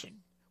question,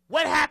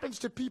 what happens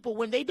to people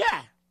when they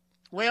die?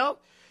 Well,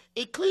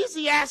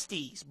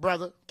 Ecclesiastes,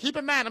 brother, keep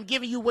in mind I'm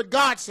giving you what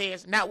God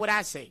says, not what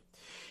I say.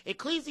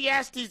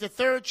 Ecclesiastes, the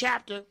 3rd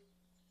chapter,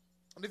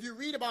 and if you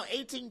read about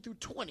 18 through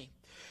 20,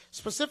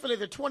 specifically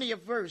the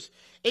 20th verse,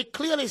 it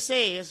clearly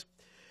says,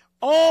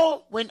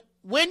 when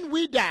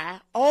we die,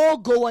 all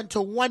go into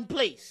one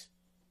place.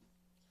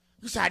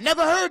 You say, I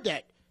never heard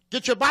that.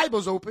 Get your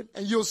Bibles open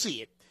and you'll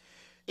see it.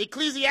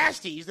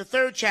 Ecclesiastes, the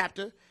 3rd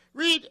chapter,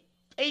 read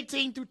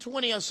 18 through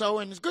 20 or so,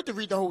 and it's good to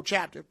read the whole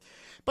chapter.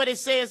 But it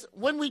says,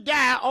 when we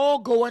die, all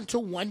go into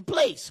one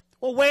place.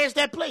 Well, where's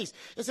that place?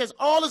 It says,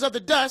 all is of the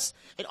dust,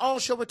 and all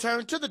shall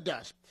return to the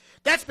dust.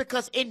 That's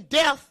because in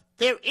death,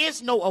 there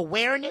is no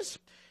awareness.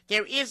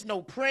 There is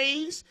no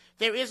praise.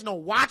 There is no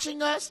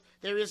watching us.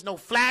 There is no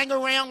flying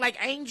around like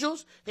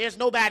angels. There's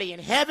nobody in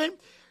heaven.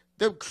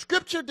 The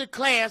scripture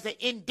declares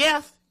that in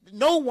death,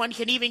 no one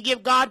can even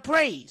give God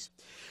praise.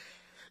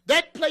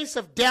 That place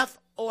of death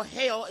or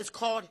hell is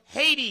called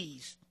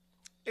Hades.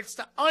 It's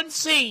the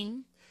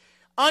unseen,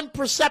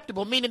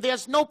 unperceptible, meaning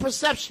there's no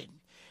perception.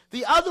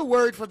 The other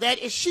word for that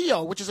is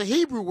Sheol, which is a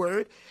Hebrew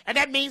word, and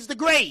that means the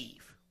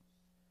grave.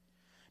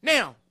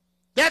 Now,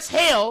 that's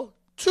hell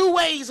 2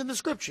 ways in the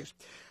scriptures.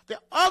 The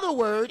other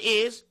word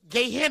is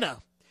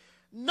Gehenna.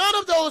 None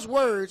of those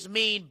words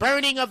mean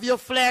burning of your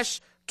flesh,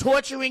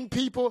 torturing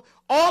people.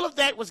 All of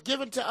that was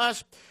given to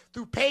us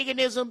through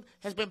paganism,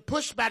 has been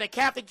pushed by the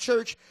Catholic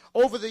Church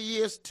over the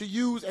years to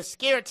use as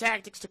scare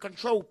tactics to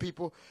control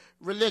people,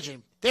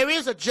 religion. There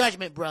is a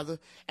judgment, brother,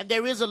 and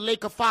there is a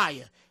lake of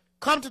fire.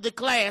 Come to the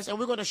class, and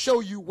we're going to show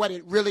you what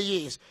it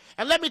really is.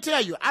 And let me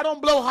tell you, I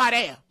don't blow hot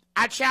air.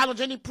 I challenge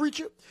any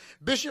preacher,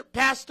 bishop,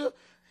 pastor,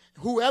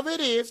 whoever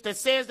it is that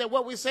says that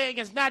what we're saying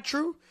is not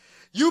true.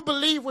 You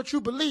believe what you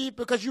believe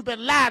because you've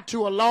been lied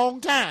to a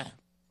long time.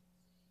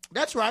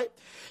 That's right.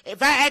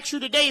 If I asked you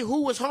today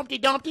who was Humpty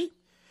Dumpty,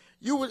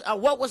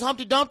 what was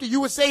Humpty Dumpty,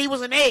 you would say he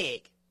was an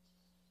egg.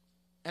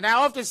 And I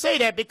often say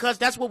that because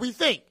that's what we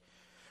think.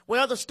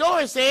 Well, the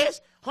story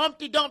says,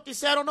 Humpty Dumpty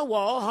sat on the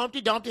wall.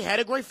 Humpty Dumpty had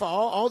a great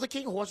fall. All the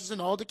king horses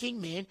and all the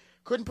king men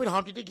couldn't put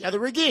Humpty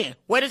together again.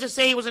 Where does it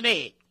say he was an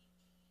egg?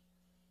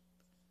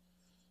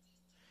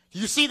 Do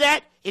you see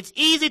that? It's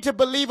easy to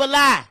believe a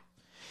lie.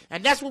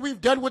 And that's what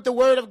we've done with the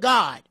word of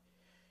God.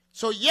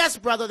 So yes,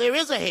 brother, there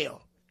is a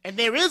hell and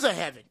there is a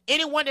heaven.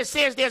 Anyone that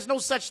says there's no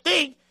such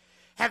thing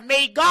have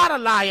made God a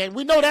liar, and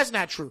we know that's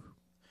not true.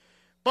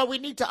 But we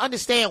need to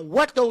understand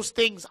what those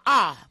things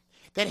are.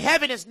 That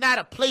heaven is not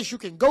a place you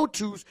can go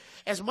to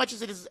as much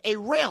as it is a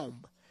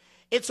realm.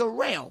 It's a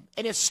realm,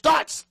 and it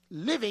starts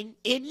living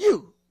in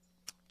you.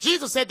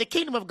 Jesus said the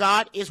kingdom of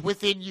God is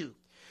within you.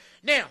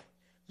 Now,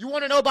 you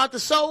want to know about the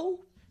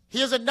soul?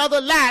 Here's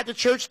another lie the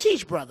church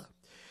teach, brother.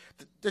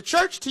 The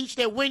church teach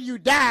that when you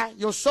die,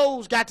 your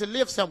soul's got to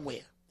live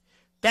somewhere.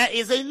 That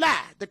is a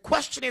lie. The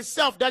question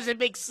itself doesn't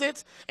make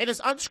sense, and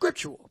it's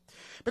unscriptural.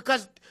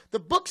 Because the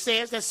book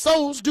says that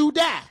souls do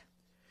die.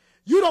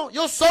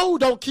 Your soul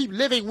don't keep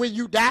living when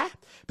you die.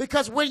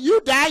 Because when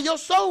you die, your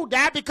soul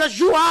dies because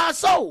you are a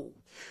soul.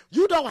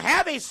 You don't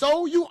have a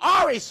soul, you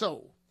are a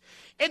soul.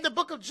 In the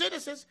book of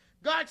Genesis,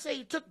 God said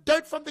he took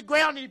dirt from the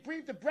ground and he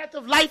breathed the breath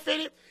of life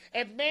in it,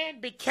 and man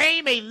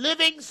became a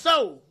living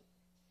soul.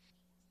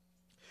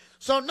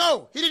 So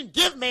no, he didn't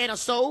give man a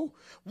soul.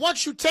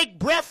 Once you take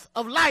breath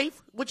of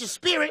life, which is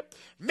spirit,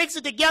 mix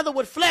it together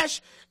with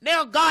flesh,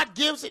 now God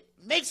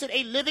makes it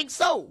a living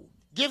soul,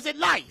 gives it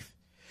life.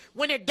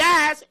 When it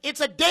dies,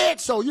 it's a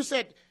dead soul. You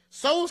said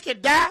souls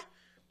can die?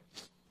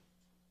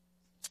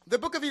 The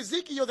book of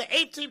Ezekiel, the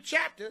 18th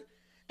chapter,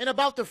 and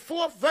about the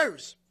 4th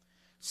verse,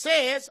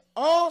 says,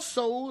 all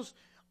souls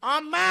are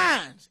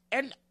mine,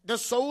 and the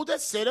soul that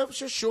sitteth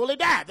shall surely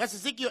die. That's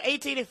Ezekiel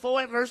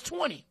 18:4 and verse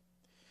 20.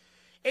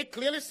 It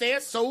clearly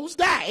says souls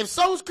die. If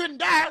souls couldn't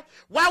die,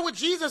 why would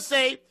Jesus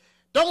say,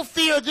 don't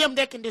fear them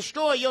that can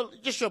destroy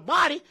just your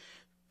body?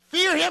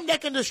 Fear him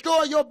that can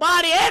destroy your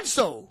body and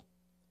soul.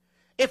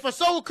 If a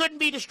soul couldn't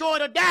be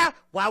destroyed or die,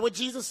 why would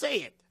Jesus say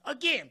it?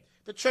 Again,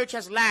 the church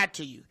has lied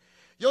to you.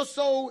 Your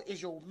soul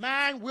is your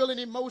mind, will, and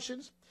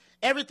emotions,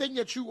 everything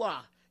that you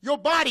are. Your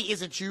body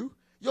isn't you.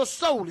 Your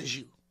soul is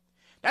you.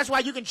 That's why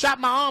you can chop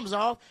my arms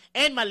off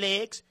and my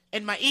legs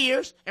and my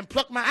ears and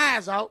pluck my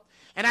eyes out,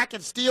 and I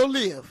can still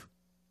live.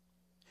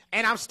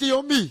 And I'm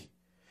still me.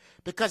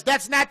 Because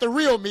that's not the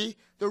real me.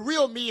 The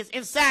real me is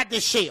inside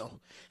this shell.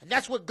 And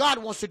that's what God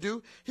wants to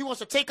do. He wants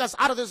to take us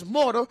out of this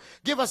mortal,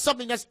 give us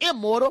something that's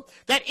immortal.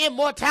 That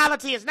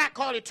immortality is not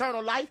called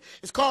eternal life.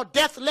 It's called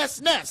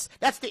deathlessness.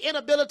 That's the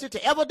inability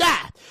to ever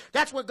die.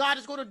 That's what God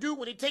is going to do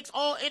when he takes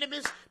all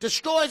enemies,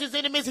 destroys his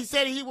enemies. He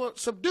said he will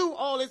subdue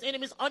all his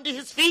enemies under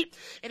his feet.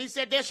 And he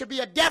said there should be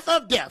a death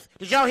of death.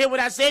 Did y'all hear what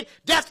I said?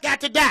 Death got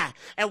to die.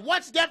 And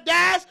once death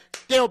dies,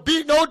 there will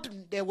be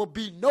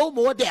no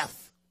more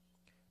death.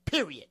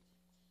 Period.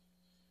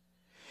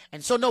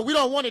 And so, no, we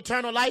don't want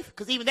eternal life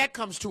because even that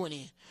comes to an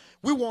end.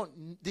 We want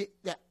the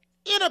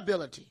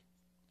inability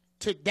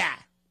to die.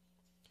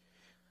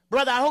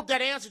 Brother, I hope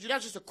that answered you.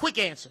 That's just a quick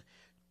answer.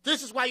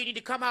 This is why you need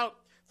to come out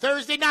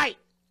Thursday night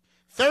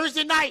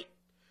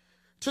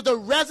to the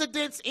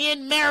Residence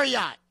Inn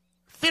Marriott,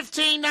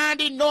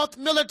 1590 North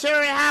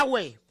Military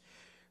Highway.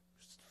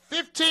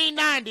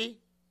 1590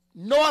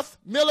 North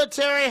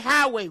Military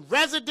Highway,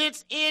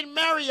 Residence Inn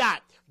Marriott.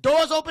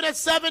 Doors open at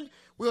 7.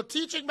 We're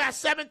teaching by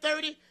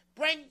 7:30.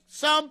 Bring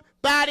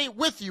somebody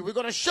with you. We're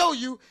going to show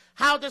you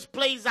how this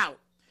plays out.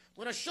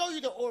 We're going to show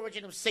you the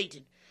origin of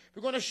Satan.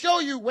 We're going to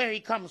show you where he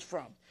comes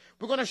from.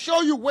 We're going to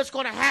show you what's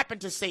going to happen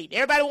to Satan.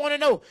 Everybody want to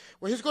know,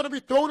 well, he's going to be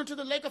thrown into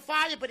the lake of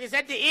fire, but is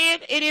that the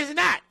end? It is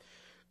not.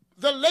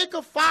 The lake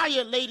of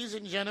fire, ladies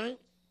and gentlemen,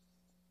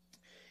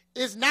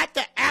 is not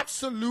the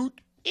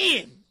absolute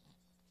end.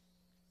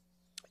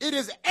 It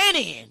is an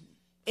end.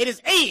 It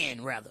is a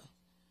end, rather.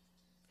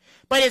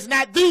 But it's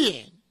not the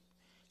end.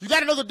 You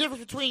got to know the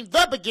difference between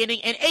the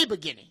beginning and a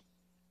beginning.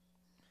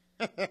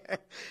 A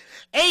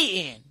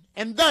end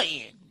and the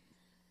end.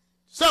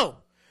 So,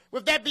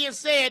 with that being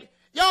said,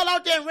 y'all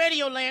out there in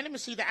radio land, let me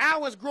see, the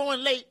hour is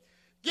growing late.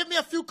 Give me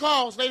a few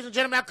calls, ladies and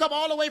gentlemen. I come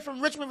all the way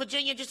from Richmond,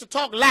 Virginia, just to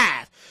talk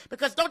live.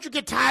 Because don't you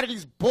get tired of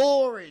these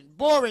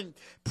boring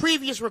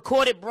previous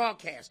recorded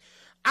broadcasts.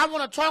 I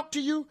want to talk to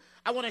you.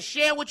 I want to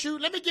share with you.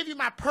 Let me give you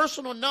my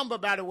personal number,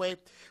 by the way,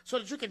 so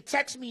that you can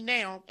text me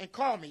now and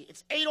call me.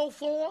 It's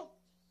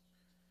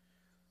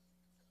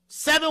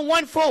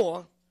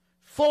 804-714-4845.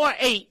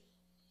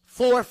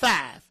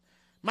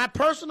 My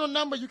personal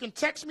number, you can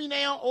text me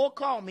now or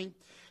call me.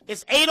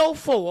 It's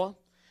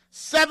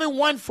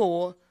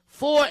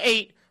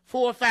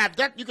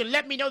 804-714-4845. You can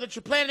let me know that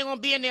you're planning on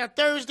being there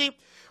Thursday,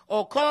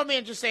 or call me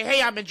and just say,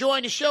 hey, I'm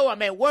enjoying the show,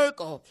 I'm at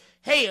work, or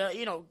hey,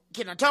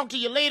 can I talk to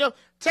you later?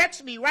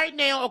 Text me right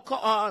now or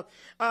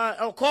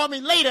call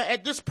me later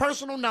at this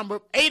personal number,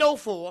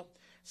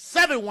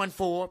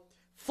 804-714-4845.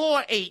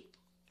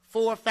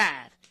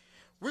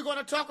 We're going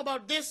to talk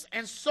about this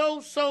and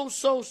so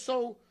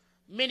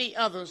many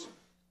others.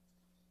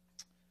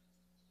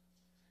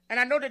 And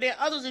I know that there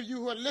are others of you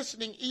who are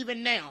listening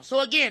even now. So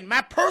again,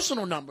 my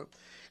personal number,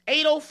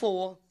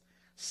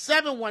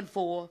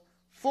 804-714-4845.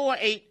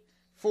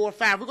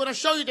 4845. We're going to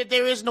show you that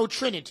there is no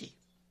Trinity.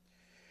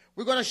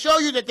 We're going to show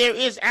you that there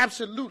is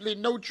absolutely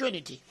no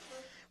Trinity.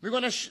 We're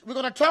going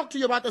to talk to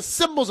you about the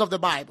symbols of the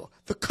Bible,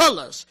 the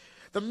colors,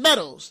 the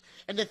metals,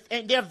 and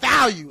their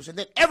values, and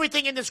that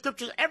everything in the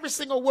scriptures, every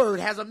single word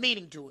has a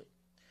meaning to it.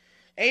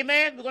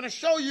 Amen. We're going to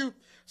show you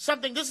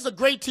something. This is a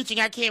great teaching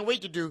I can't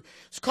wait to do.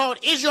 It's called,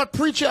 Is Your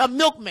Preacher a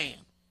Milkman?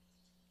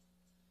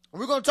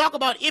 We're going to talk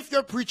about if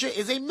your preacher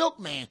is a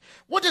milkman.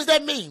 What does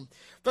that mean?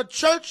 The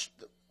church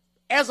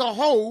as a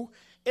whole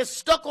is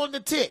stuck on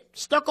the tit,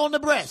 stuck on the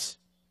breast.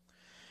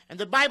 And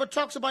the Bible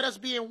talks about us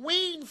being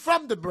weaned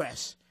from the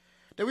breast,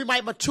 that we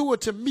might mature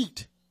to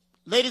meat.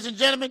 Ladies and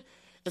gentlemen,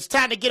 it's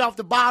time to get off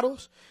the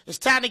bottles. It's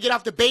time to get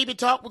off the baby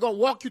talk. We're going to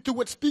walk you through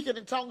what speaking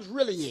in tongues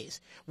really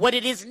is, what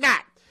it is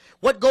not.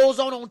 What goes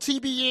on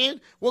TBN,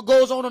 what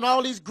goes on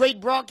all these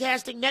great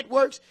broadcasting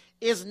networks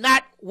is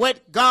not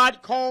what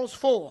God calls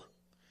for.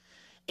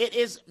 It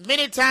is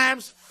many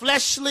times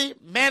fleshly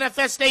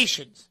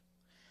manifestations.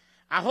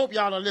 I hope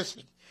y'all are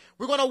listening.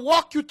 We're going to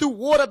walk you through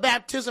water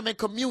baptism and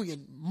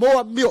communion,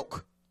 more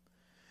milk,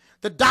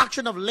 the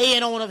doctrine of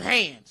laying on of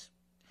hands.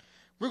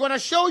 We're going to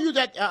show you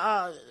that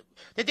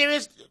that there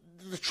is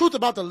the truth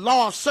about the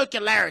law of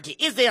circularity.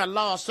 Is there a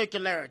law of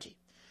circularity?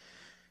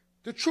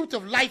 The truth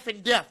of life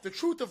and death, the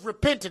truth of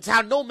repentance,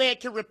 how no man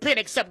can repent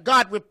except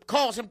God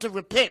calls him to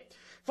repent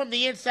from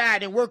the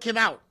inside and work him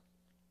out.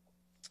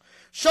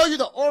 Show you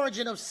the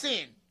origin of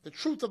sin, the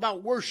truth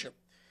about worship.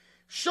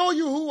 Show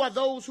you who are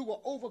those who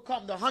will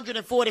overcome the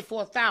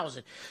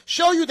 144,000.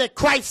 Show you that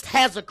Christ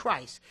has a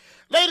Christ.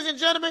 Ladies and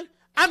gentlemen,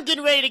 I'm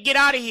getting ready to get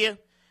out of here.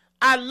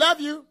 I love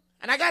you,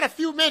 and I got a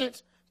few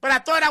minutes, but I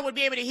thought I would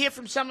be able to hear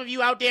from some of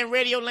you out there in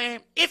Radio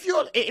Land. If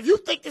you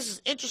think this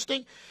is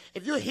interesting,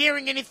 if you're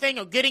hearing anything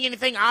or getting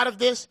anything out of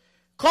this,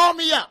 call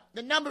me up.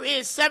 The number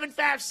is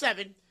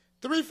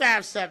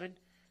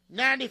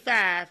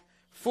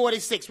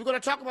 757-357-9546. We're going to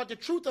talk about the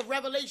truth of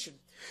revelation,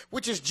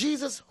 which is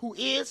Jesus who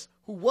is,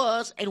 who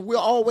was, and will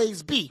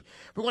always be.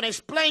 We're going to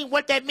explain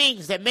what that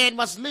means, that man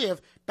must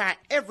live by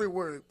every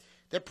word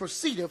that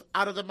proceedeth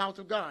out of the mouth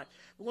of God.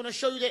 We're going to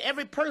show you that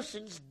every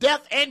person's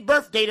death and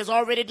birth date is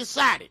already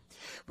decided.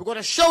 We're going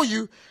to show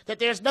you that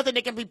there's nothing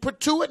that can be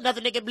put to it,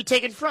 nothing that can be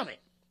taken from it.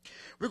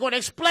 We're going to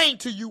explain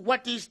to you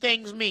what these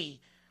things mean,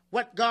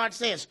 what God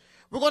says.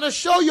 We're going to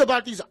show you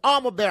about these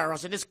armor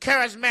bearers and this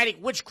charismatic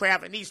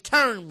witchcraft and these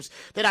terms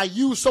that are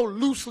used so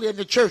loosely in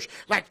the church,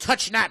 like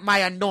touch not my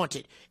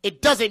anointed.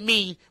 It doesn't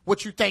mean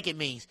what you think it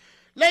means.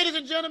 Ladies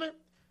and gentlemen,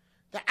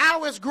 the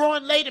hour is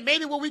growing late, and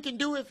maybe what we can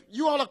do, if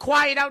you all are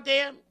quiet out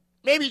there,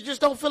 maybe you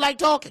just don't feel like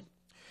talking.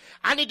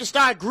 I need to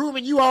start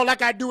grooming you all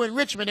like I do in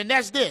Richmond, and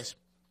that's this.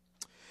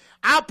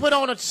 I'll put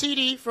on a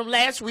CD from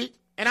last week,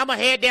 and I'm going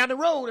to head down the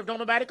road if don't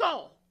nobody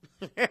call.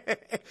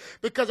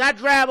 Because I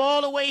drive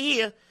all the way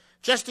here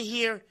just to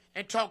hear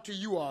and talk to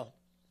you all.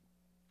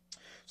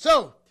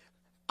 So,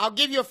 I'll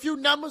give you a few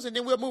numbers, and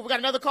then we'll move. We got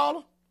another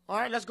caller? All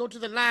right, let's go to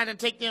the line and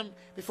take them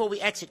before we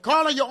exit.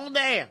 Caller, you're on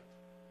the air.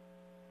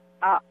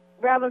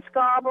 Reverend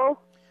Scarborough.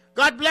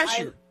 God bless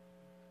you.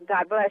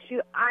 God bless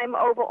you. I'm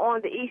over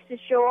on the Eastern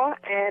Shore,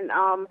 and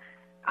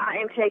I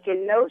am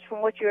taking notes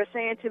from what you're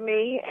saying to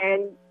me,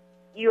 and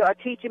you are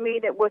teaching me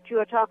that what you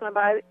are talking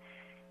about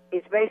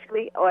is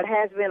basically, or it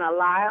has been a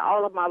lie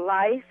all of my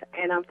life,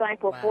 and I'm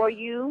thankful for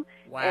you,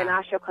 and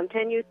I shall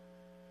continue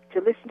to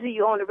listen to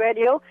you on the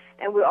radio,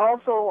 and we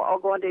also are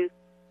going to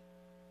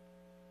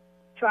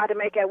try to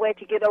make our way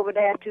to get over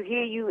there to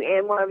hear you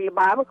in one of your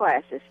Bible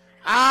classes.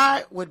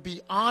 I would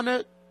be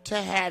honored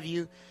to have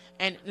you.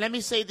 And let me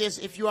say this,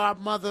 if you are a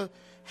mother,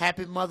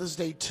 happy Mother's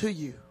Day to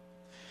you.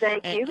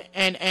 Thank you.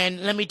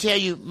 And let me tell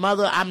you,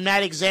 Mother, I'm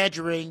not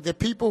exaggerating. The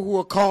people who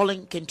are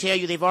calling can tell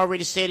you, they've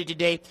already said it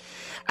today.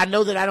 I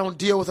know that I don't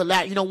deal with a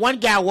lot. You know, one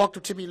guy walked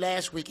up to me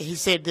last week and he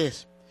said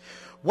this,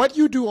 what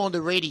you do on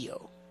the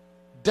radio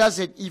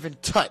doesn't even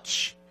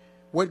touch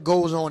what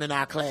goes on in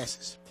our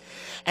classes.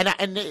 And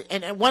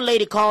one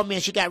lady called me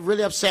and she got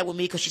really upset with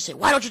me because she said,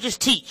 why don't you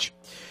just teach?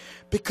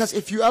 Because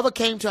if you ever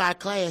came to our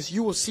class,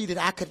 you will see that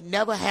I could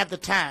never have the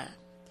time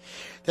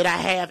that I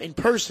have in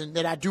person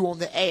that I do on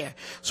the air.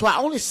 So I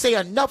only say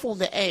enough on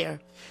the air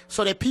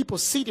so that people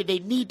see that they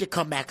need to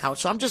come back out.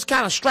 So I'm just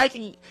kind of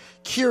striking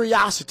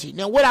curiosity.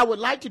 Now, what I would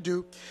like to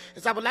do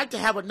is I would like to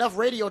have enough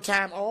radio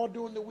time all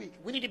during the week.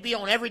 We need to be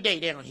on every day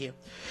down here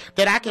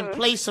that I can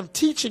play some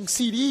teaching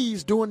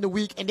CDs during the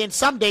week and then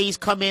some days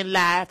come in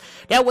live.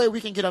 That way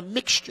we can get a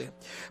mixture.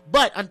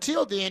 But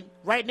until then,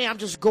 right now I'm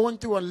just going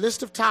through a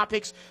list of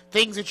topics,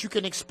 things that you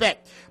can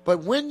expect. But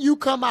when you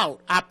come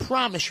out, I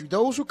promise you,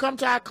 those who come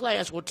to our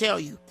class will tell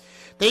you.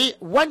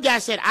 One guy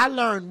said, I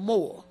learned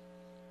more.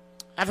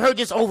 I've heard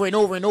this over and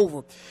over and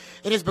over.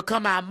 It has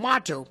become our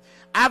motto.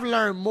 I've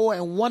learned more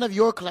in one of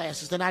your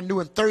classes than I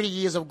knew in 30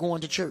 years of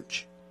going to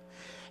church.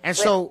 And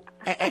so,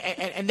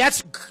 and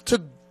that's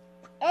to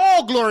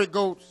all glory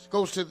goes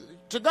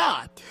to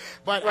God.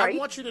 But I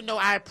want you to know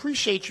I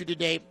appreciate you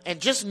today.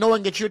 And just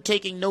knowing that you're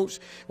taking notes,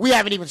 we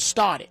haven't even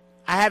started.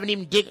 I haven't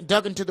even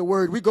dug into the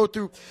word. We go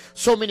through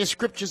so many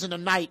scriptures in a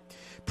night.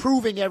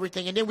 proving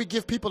everything, and then we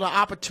give people an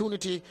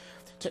opportunity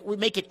we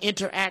make it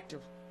interactive.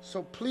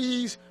 So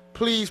please,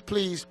 please,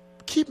 please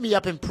keep me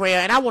up in prayer.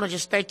 And I want to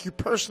just thank you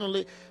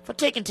personally for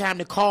taking time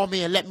to call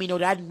me and let me know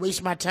that I didn't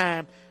waste my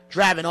time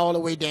driving all the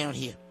way down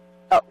here.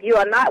 Oh, you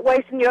are not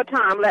wasting your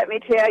time, let me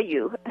tell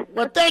you.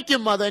 Well, thank you,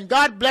 Mother, and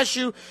God bless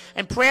you.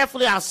 And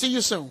prayerfully, I'll see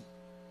you soon.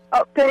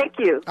 Oh, thank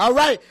you. All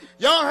right.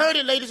 Y'all heard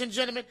it, ladies and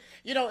gentlemen.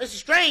 You know, it's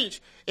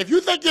strange. If you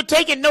think you're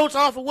taking notes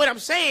off of what I'm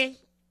saying,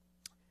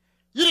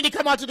 you need to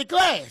come out to the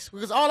class,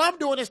 because all I'm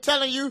doing is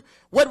telling you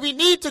what we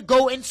need to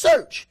go and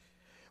search,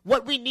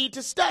 what we need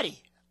to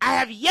study. I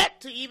have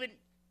yet to even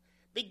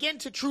begin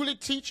to truly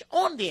teach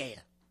on the air.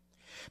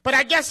 But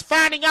I guess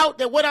finding out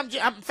that what I'm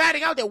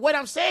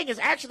saying is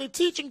actually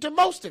teaching to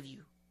most of you.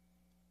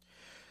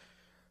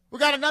 We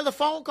got another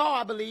phone call,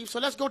 I believe, so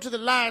let's go to the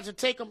lines and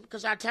take them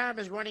because our time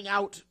is running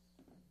out.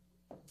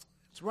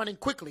 It's running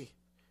quickly.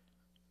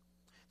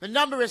 The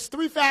number is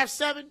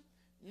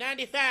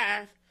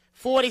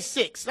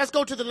 357-9546. Let's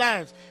go to the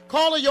lines.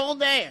 Caller, you're on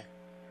the air.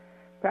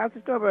 Pastor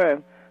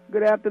Scarborough,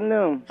 good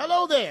afternoon.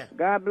 Hello there.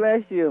 God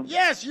bless you.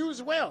 Yes, you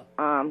as well.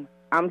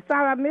 I'm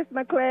sorry I missed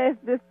my class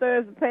this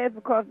Thursday past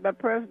because my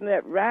person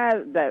that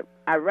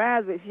I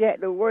rise with, she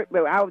had to work,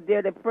 but I was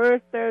there the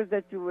first Thursday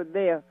that you were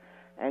there.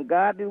 And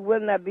God be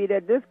willing, I'll be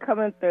there this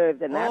coming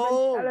Thursday. And I've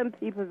been telling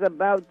people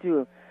about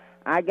you.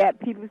 I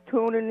got people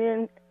tuning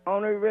in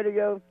on the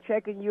radio,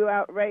 checking you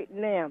out right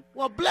now.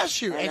 Well,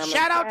 bless you. And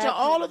shout out to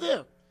all of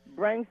them.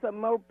 Bring some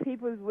more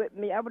people with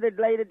me. I was the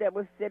lady that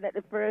was sitting at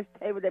the first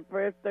table that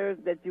first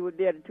Thursday that you were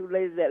there, the two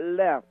ladies that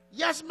left.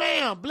 Yes,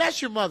 ma'am.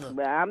 Bless you, Mother.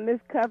 But I'm Miss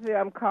Cuffy.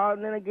 I'm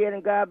calling in again,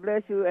 and God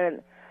bless you.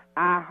 And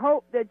I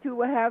hope that you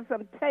will have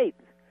some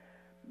tapes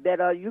that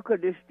you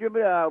could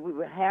distribute we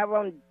will have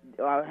them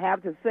or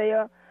have to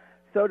sell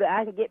so that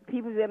I can get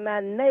people in my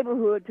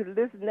neighborhood to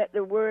listen at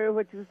the word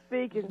what you're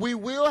speaking. We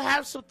will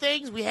have some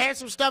things. We had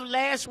some stuff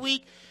last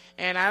week.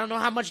 And I don't know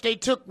how much they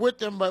took with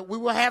them, but we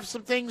will have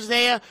some things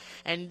there.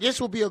 And this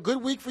will be a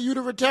good week for you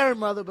to return,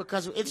 Mother,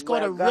 because it's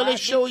going to really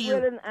show you.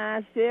 Willing,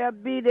 I shall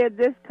be there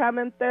this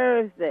coming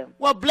Thursday.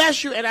 Well,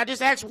 bless you. And I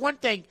just ask one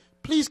thing.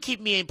 Please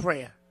keep me in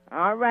prayer.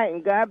 All right.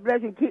 And God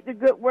bless you. Keep the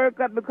good work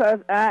up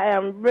because I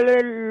am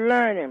really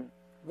learning.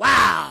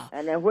 Wow.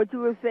 And then what you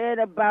were saying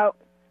about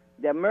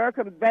the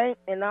American Bank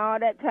and all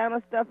that kind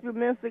of stuff you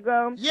minutes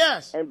ago.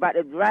 Yes. And about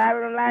the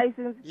driving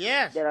license.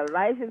 Yes. That a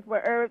license for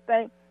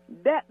everything.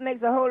 That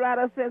makes a whole lot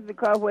of sense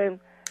because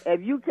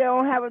if you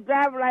don't have a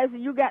driver's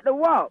license, you got to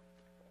walk.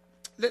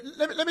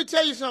 Let me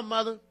tell you something,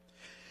 Mother.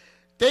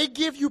 They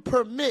give you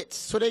permits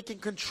so they can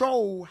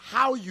control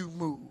how you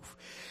move.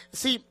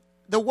 See,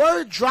 the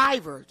word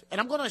driver, and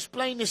I'm going to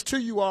explain this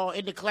to you all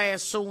in the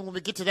class soon when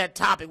we get to that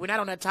topic. We're not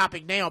on that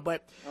topic now,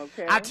 but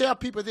okay. I tell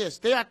people this.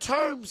 There are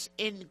terms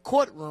in the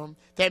courtroom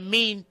that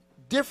mean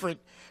different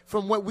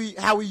from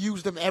how we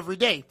use them every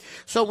day.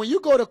 So when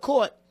you go to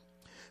court,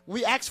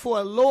 we ask for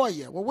a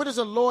lawyer. Well, what does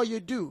a lawyer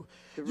do?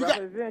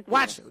 There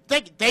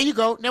you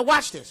go. Now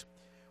watch this.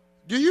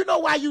 Do you know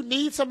why you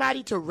need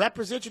somebody to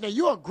represent you? Now,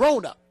 you're a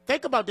grown-up.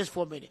 Think about this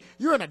for a minute.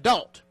 You're an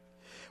adult.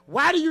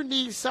 Why do you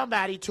need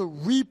somebody to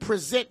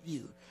represent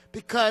you?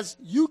 Because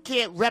you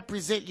can't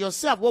represent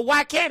yourself. Well,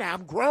 why can't I?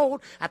 I'm grown.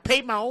 I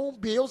pay my own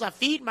bills. I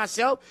feed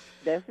myself.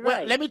 That's right.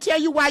 Well, let me tell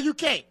you why you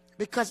can't.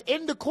 Because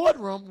in the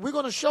courtroom, we're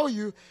going to show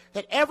you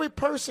that every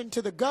person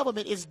to the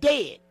government is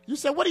dead. You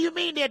say, what do you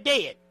mean they're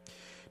dead?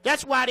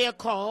 That's why they're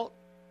called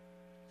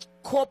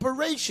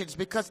corporations,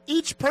 because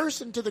each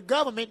person to the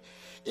government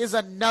is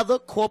another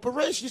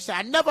corporation. You say,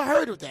 I never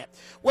heard of that.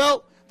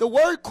 Well, the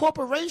word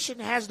corporation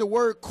has the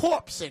word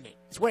corpse in it.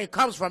 It's where it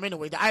comes from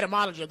anyway, the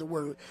etymology of the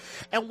word.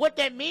 And what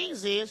that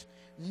means is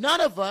none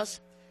of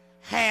us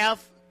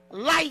have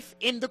life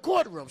in the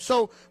courtroom.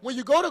 So when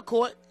you go to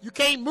court, you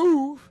can't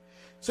move,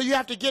 so you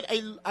have to get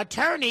an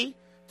attorney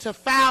to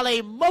file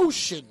a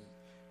motion.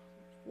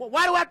 Well,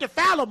 why do I have to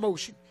file a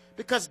motion?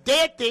 Because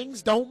dead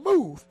things don't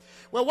move.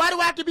 Well, why do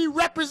I have to be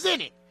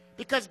represented?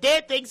 Because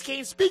dead things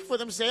can't speak for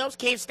themselves,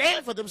 can't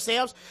stand for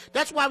themselves.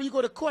 That's why when you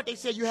go to court, they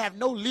say you have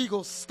no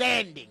legal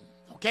standing,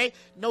 okay?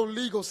 No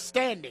legal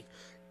standing.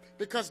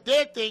 Because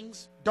dead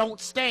things don't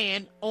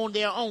stand on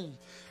their own.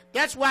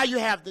 That's why you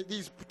have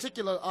these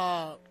particular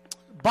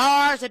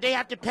bars that they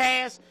have to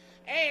pass.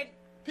 And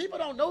people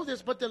don't know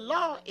this, but the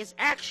law is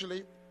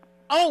actually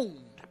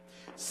owned.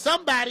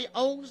 Somebody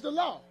owns the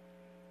law.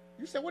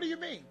 You say, what do you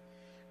mean?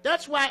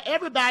 That's why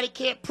everybody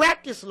can't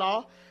practice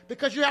law,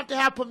 because you have to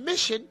have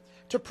permission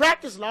to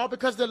practice law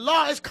because the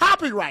law is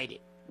copyrighted.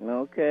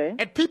 Okay.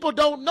 And people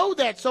don't know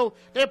that, so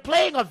they're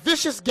playing a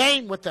vicious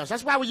game with us.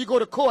 That's why when you go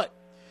to court,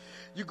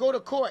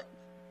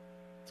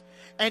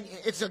 and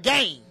it's a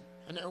game.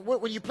 And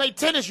when you play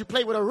tennis, you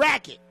play with a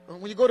racket.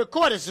 And when you go to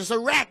court, it's just a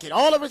racket.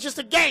 All of it's just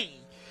a game.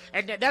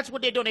 And that's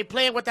what they're doing. They're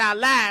playing with our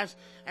lives.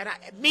 And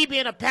me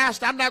being a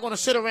pastor, I'm not going to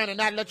sit around and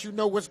not let you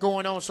know what's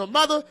going on. So,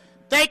 Mother,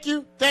 thank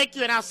you,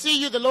 and I'll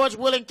see you, the Lord's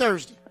willing,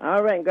 Thursday.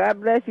 All right,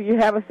 God bless you. You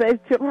have a safe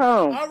trip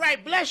home. All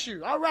right, bless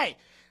you. All right.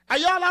 Are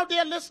y'all out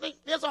there listening?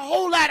 There's a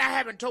whole lot I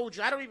haven't told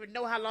you. I don't even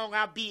know how long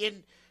I'll be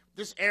in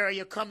this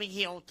area coming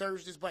here on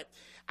Thursdays, but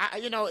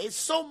it's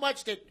so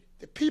much that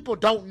the people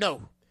don't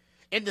know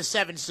in the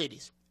 7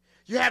 cities.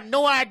 You have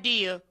no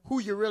idea who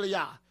you really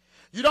are.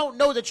 You don't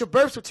know that your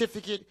birth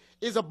certificate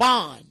is a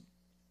bond.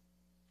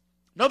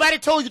 Nobody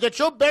told you that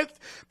your birth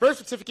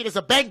certificate is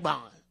a bank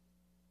bond.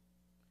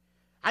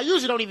 I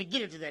usually don't even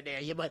get into that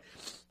area, but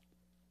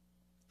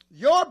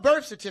your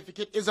birth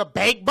certificate is a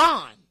bank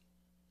bond.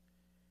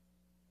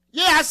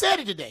 Yeah, I said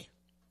it today.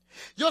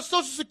 Your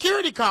Social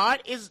Security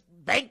card is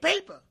bank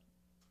paper.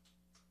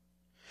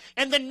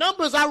 And the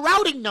numbers are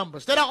routing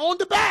numbers that are on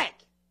the back.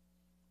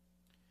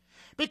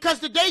 Because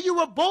the day you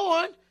were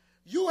born,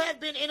 you have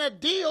been in a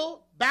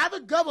deal by the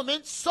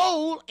government,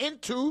 sold,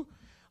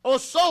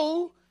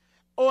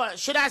 or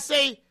should I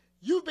say,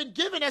 you've been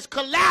given as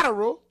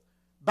collateral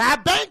by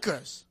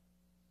bankers.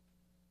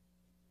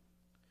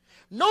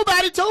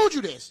 Nobody told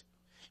you this.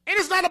 And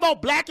it's not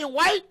about black and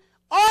white.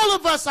 All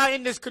of us are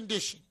in this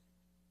condition.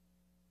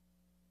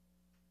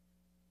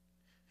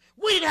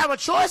 We didn't have a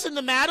choice in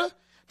the matter.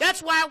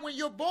 That's why when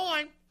you're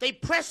born, they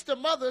press the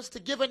mothers to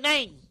give a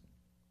name.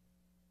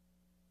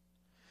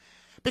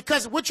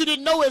 Because what you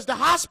didn't know is the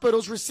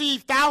hospitals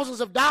receive thousands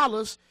of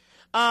dollars,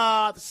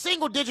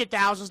 single-digit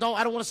thousands.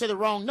 I don't want to say the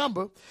wrong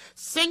number.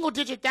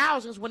 Single-digit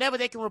thousands whenever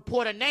they can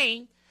report a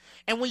name.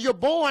 And when you're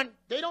born,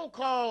 they don't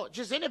call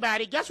just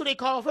anybody. Guess who they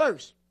call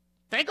first?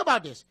 Think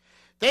about this.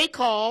 They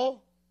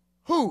call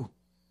who?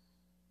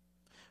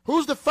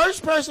 Who's the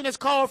first person that's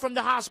called from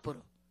the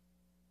hospital?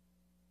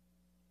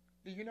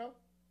 Do you know?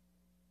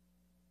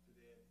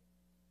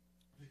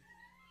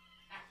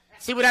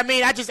 See what I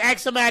mean? I just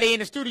asked somebody in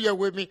the studio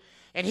with me,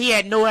 and he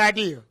had no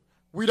idea.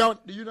 We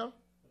don't. Do you know?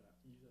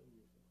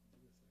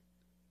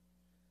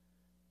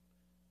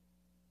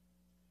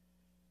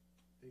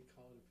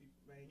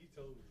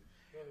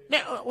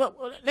 Now,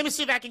 let me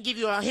see if I can give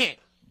you a hint.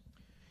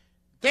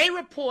 They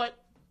report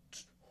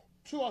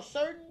to a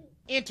certain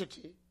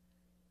entity.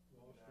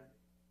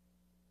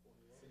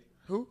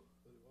 Who?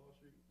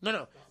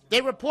 No.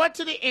 They report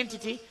to the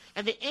entity,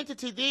 and the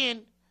entity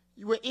then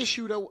you were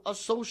issued a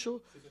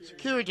social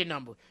security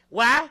number.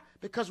 Why?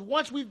 Because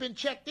once we've been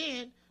checked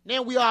in,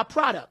 now we are a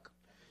product.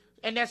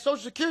 And that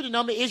social security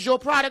number is your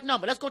product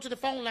number. Let's go to the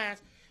phone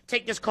lines,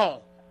 take this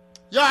call.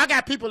 Yo, I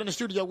got people in the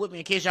studio with me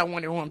in case y'all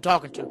wonder who I'm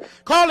talking to.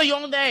 Caller, you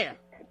on the air.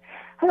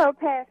 Hello,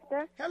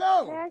 Pastor.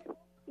 Hello.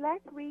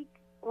 Last week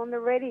on the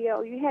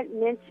radio, you had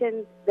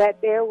mentioned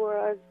that there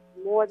was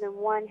more than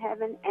one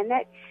heaven, and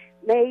that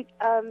made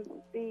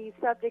the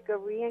subject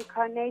of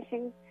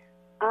reincarnation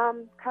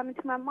come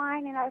to my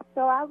mind, and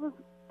so I was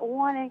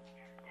wanting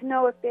to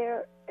know if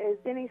there is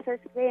any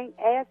such thing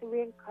as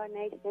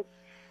reincarnation.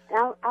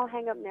 And I'll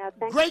hang up now.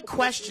 Thank Great you for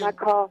question. my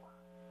call.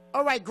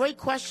 All right, great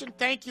question.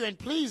 Thank you, and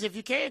please, if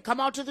you can, come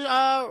out to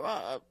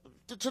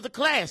the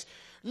class.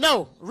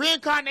 No,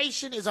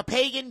 reincarnation is a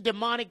pagan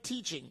demonic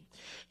teaching.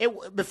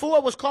 Before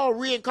it was called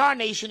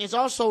reincarnation, it's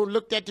also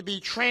looked at to be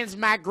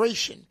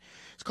transmigration.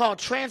 It's called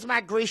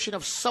transmigration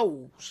of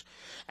souls.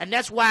 And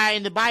that's why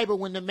in the Bible,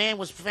 when the man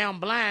was found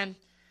blind,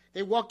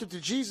 they walked up to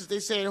Jesus. They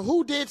said,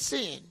 who did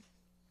sin?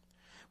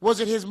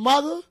 Was it his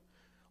mother?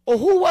 Or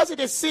who was it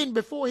that sinned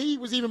before he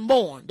was even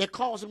born that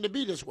caused him to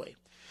be this way?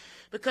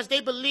 Because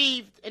they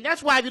believed, and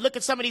that's why if you look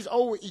at some of these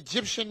old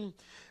Egyptian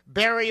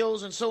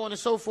burials and so on and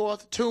so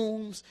forth,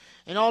 tombs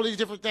and all these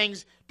different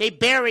things, they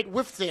buried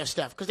with their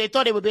stuff because they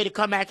thought they would be able to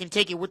come back and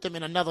take it with them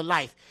in another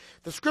life.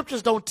 The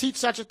scriptures don't teach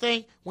such a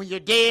thing. When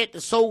you're dead,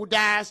 the soul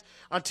dies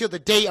until the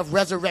day of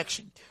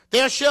resurrection.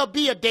 There shall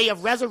be a day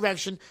of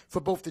resurrection for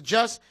both the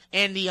just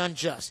and the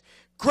unjust.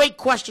 Great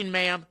question,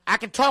 ma'am. I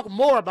can talk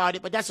more about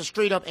it, but that's a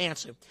straight-up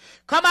answer.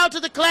 Come out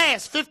to the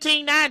class,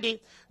 1590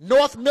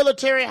 North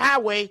Military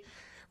Highway,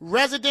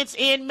 Residence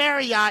Inn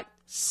Marriott,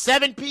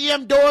 7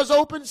 p.m. doors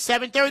open,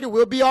 7:30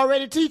 we'll be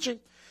already teaching.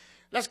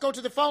 Let's go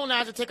to the phone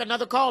lines and take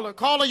another caller.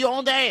 Caller, you're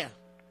on the air.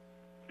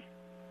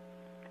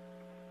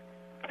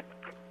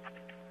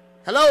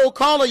 Hello,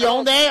 caller, you're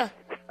on the air.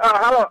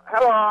 Hello,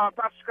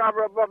 Pastor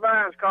Scarborough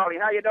III calling.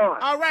 How you doing?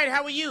 All right,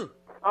 how are you?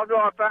 I'm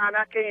doing fine.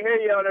 I can't hear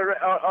you on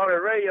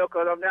the radio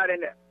because I'm not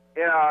in the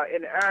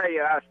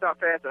area. I stopped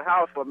past the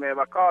house for a minute.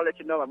 I called let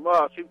you know my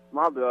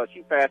mother,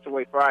 she passed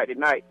away Friday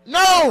night.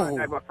 No!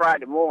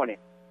 Friday morning.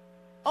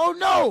 Oh,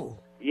 no.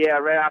 Yeah,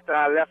 right after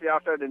I left y'all,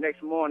 the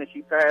next morning,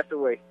 she passed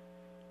away.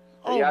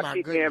 So oh, y'all my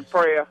keep goodness. me in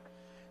prayer.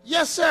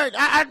 Yes, sir.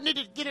 I need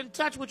to get in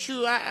touch with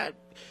you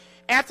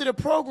after the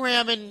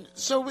program, and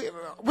so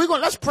we're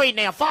going. Let's pray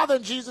now. Father,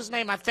 in Jesus'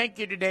 name, I thank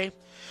you today.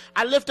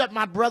 I lift up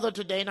my brother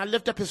today, and I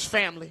lift up his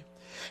family.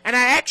 And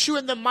I ask you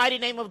in the mighty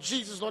name of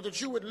Jesus, Lord,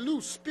 that you would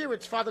loose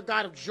spirits, Father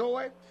God, of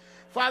joy.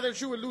 Father, that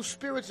you would loose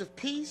spirits of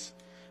peace.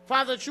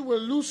 Father, that you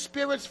would loose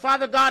spirits,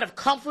 Father God, of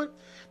comfort.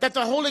 That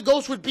the Holy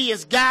Ghost would be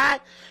his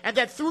guide. And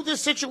that through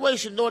this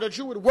situation, Lord, that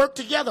you would work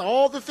together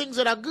all the things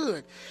that are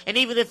good. And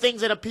even the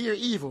things that appear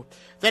evil.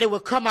 That it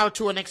would come out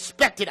to an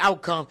expected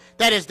outcome.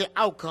 That is the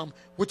outcome,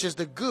 which is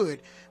the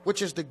good,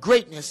 which is the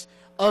greatness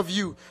of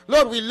you.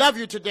 Lord, we love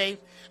you today.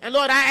 And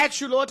Lord, I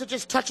ask you, Lord, to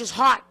just touch his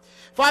heart.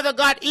 Father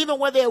God, even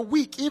when they're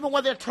weak, even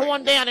when they're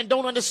torn down and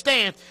don't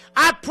understand,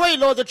 I pray,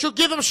 Lord, that you'll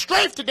give him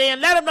strength today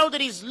and let him know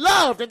that he's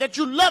loved and that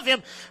you love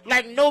him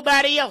like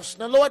nobody else.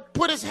 Now, Lord,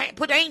 put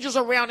angels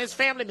around his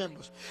family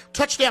members.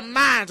 Touch their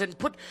minds and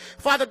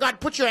Father God,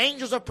 put your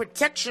angels of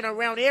protection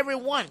around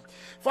everyone.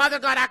 Father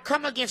God, I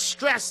come against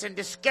stress and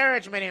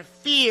discouragement and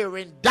fear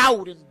and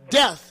doubt and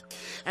death.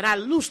 And I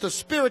loose the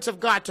spirits of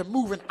God to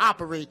move and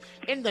operate.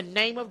 In the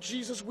name of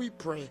Jesus, we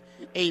pray.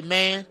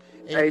 Amen.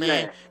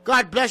 Amen.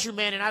 God bless you,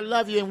 man, and I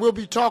love you, and we'll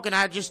be talking.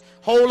 I just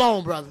hold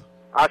on, brother.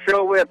 I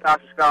sure will,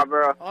 Pastor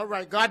Scarborough. All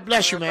right. God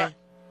bless you, man.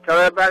 Tell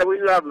everybody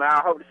we love them.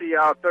 I hope to see you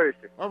all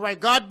Thursday. All right.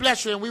 God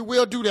bless you, and we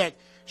will do that.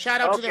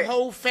 Shout out to the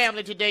whole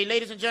family today.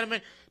 Ladies and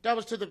gentlemen, that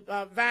was to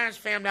the Vines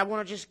family. I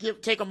want to just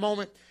take a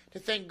moment to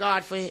thank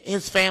God for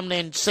his family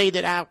and say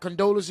that our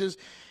condolences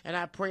and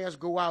our prayers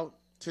go out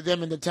to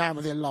them in the time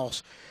of their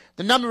loss.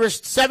 The number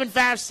is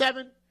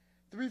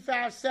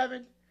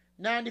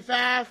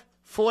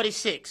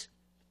 757-357-9546.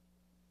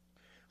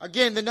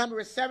 Again, the number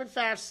is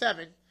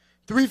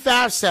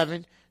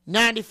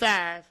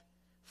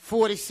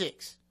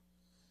 757-357-9546.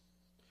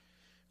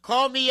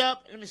 Call me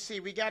up. Let me see.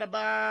 We got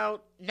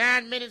about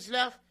 9 minutes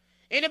left.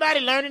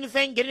 Anybody learn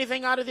anything, get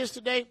anything out of this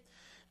today?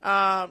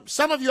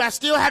 Some of you I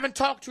still haven't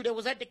talked to that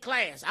was at the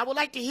class. I would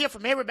like to hear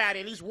from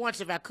everybody at least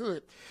once if I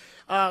could.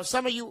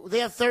 Some of you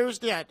there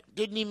Thursday I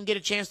didn't even get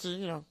a chance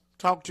to,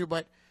 talk to,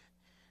 but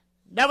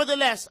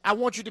nevertheless, I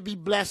want you to be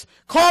blessed.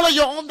 Caller,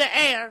 you're on the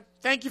air.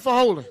 Thank you for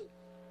holding.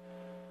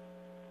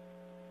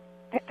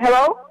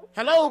 Hello?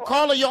 Hello,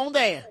 caller, you're on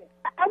the air.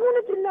 I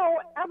wanted to know,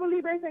 I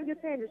believe everything you're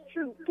saying is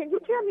true. Can you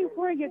tell me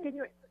where you're getting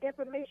your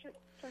information?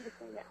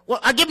 Well,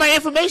 I get my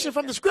information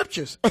from the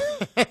scriptures.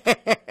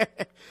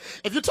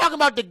 If you're talking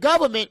about the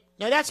government,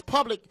 now that's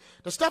public.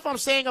 The stuff I'm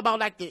saying about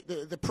like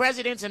the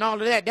presidents and all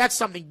of that, that's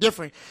something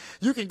different.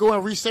 You can go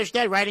and research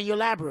that right in your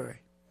library.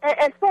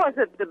 As far as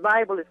the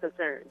Bible is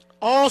concerned,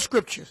 all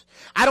scriptures.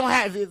 I don't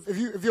have.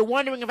 If you're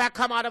wondering if I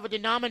come out of a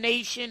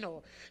denomination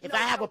or if I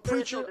have a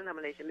preacher, no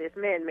denomination. It's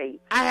man-made.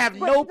 I have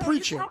no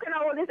preacher. You're talking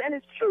all this, and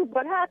it's true.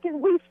 But how can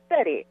we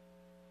study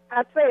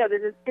ourselves?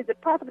 Is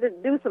it possible to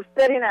do some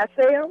studying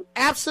ourselves?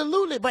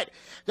 Absolutely. But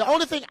the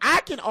only thing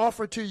I can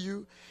offer to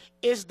you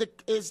is the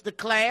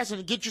class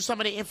and get you some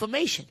of the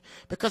information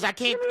because I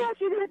can't. Let me ask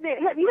you this: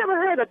 have you ever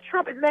heard of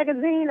Trumpet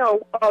Magazine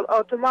or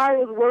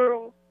Tomorrow's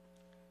World?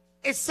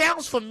 It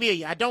sounds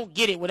familiar. I don't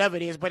get it, whatever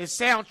it is, but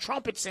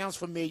Trumpet sounds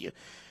familiar.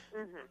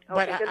 Mm-hmm.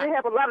 Okay, because they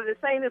have a lot of the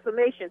same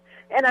information.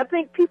 And I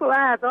think people's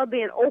eyes are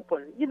being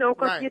opened,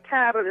 because you're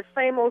tired of the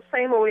same old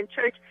in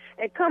church,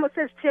 and common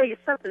sense tell you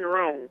something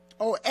wrong.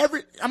 Oh,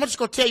 I'm just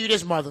going to tell you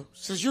this, Mother.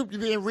 Since you're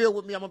being real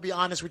with me, I'm going to be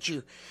honest with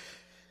you.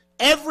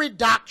 Every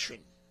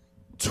doctrine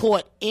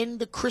taught in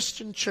the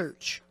Christian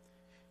church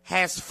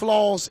has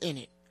flaws in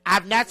it.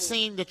 I've not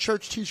seen the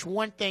church teach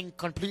one thing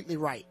completely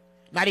right.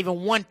 Not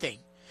even one thing.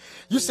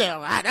 You say,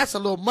 that's a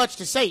little much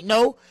to say.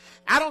 No,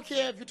 I don't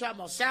care if you're talking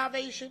about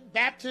salvation,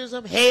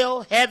 baptism,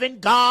 hell, heaven,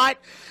 God,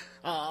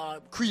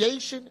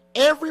 creation.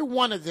 Every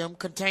one of them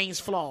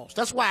contains flaws.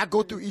 That's why I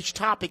go through each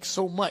topic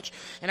so much.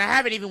 And I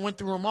haven't even went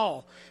through them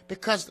all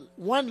because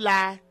one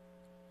lie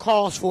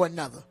calls for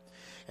another.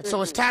 And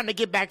so it's time to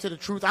get back to the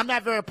truth. I'm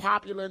not very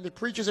popular, and the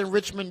preachers in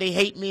Richmond, they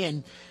hate me,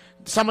 and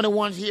some of the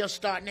ones here are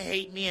starting to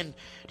hate me, and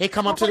they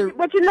come up to the...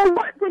 But you know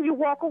what? When you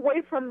walk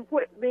away from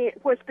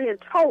what's being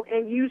taught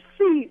and you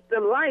see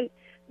the light,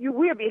 you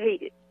will be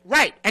hated.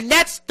 Right, and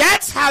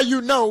that's how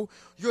you know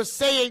you're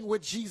saying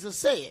what Jesus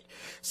said.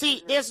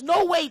 See, there's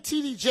no way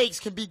T.D.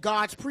 Jakes can be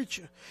God's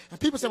preacher. And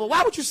people say, well,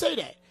 why would you say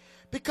that?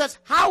 Because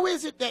how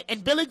is it that,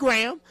 and Billy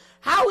Graham,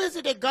 how is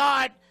it that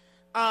God,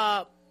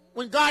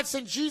 when God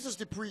sent Jesus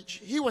to preach,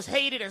 he was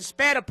hated and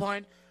spat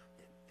upon,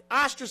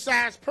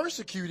 ostracized,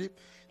 persecuted,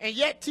 and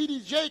yet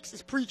T.D. Jakes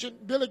is preaching,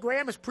 Billy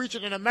Graham is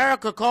preaching, and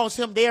America calls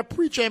him their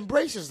preacher,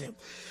 embraces him.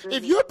 Mm-hmm.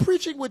 If you're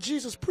preaching what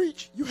Jesus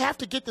preached, you have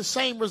to get the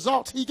same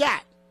results he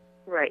got.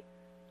 Right.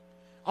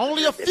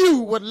 Only a few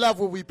would love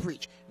what we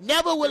preach.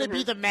 Never will it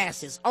be the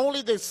masses.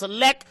 Only the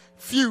select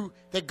few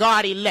that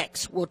God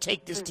elects will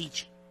take this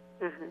teaching.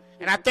 Mm-hmm.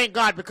 And I thank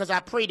God because I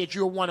pray that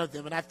you're one of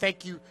them, and I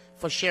thank you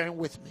for sharing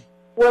with me.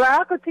 Well,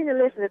 I'll continue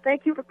listening.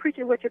 Thank you for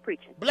preaching what you're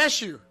preaching.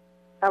 Bless you.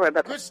 All right,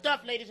 bye-bye. Good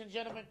stuff, ladies and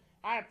gentlemen.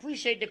 I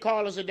appreciate the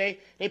callers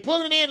today. They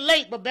pulling in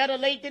late, but better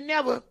late than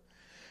never.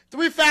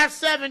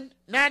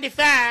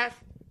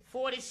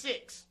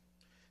 357-9546.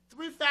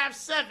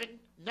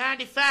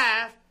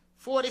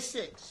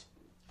 357-9546.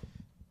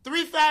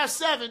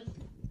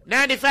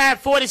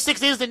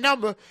 357-9546 is the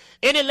number.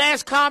 Any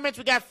last comments?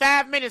 We got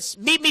 5 minutes.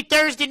 Meet me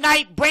Thursday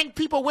night. Bring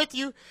people with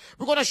you.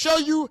 We're going to show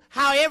you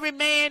how every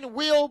man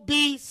will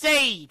be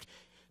saved.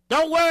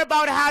 Don't worry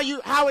about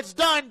how it's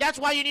done. That's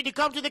why you need to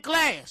come to the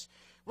class.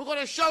 We're going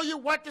to show you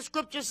what the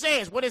scripture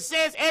says. When it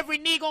says every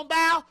knee going to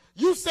bow,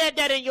 you said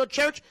that in your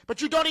church,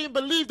 but you don't even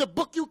believe the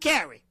book you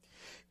carry.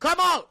 Come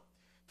on.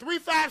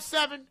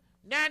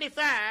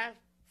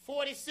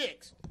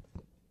 357-9546.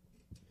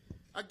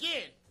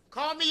 Again,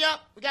 call me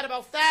up. We got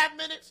about 5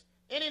 minutes.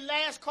 Any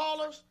last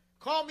callers?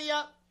 Call me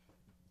up.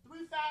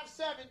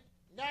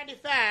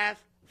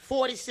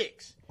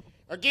 9546.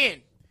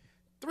 Again,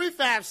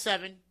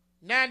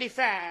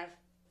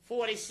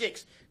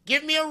 357-9546.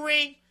 Give me a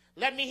ring.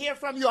 Let me hear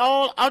from you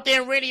all out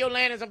there in Radio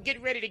Land as I'm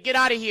getting ready to get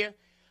out of here.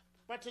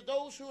 But to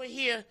those who are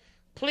here,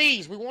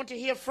 please, we want to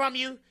hear from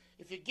you.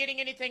 If you're getting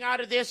anything out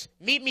of this,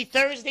 meet me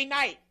Thursday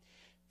night,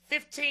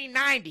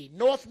 1590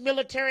 North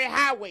Military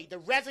Highway, the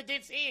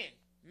Residence Inn,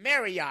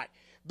 Marriott.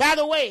 By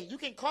the way, you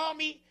can call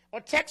me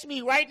or text me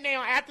right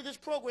now after this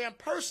program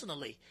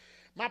personally.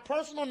 My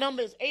personal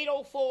number is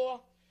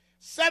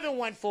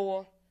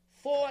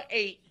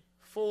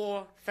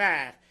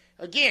 804-714-4845.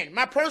 Again,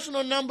 my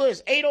personal number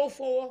is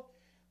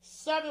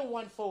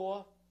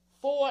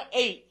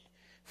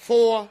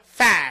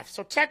 804-714-4845.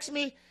 So text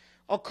me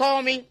or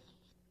call me.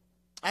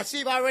 I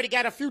see I've already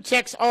got a few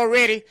texts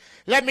already.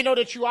 Let me know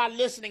that you are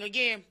listening.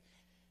 Again,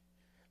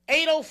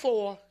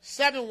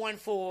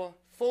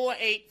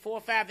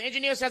 804-714-4845. The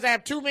engineer says I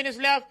have 2 minutes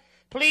left.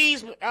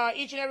 Please,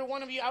 each and every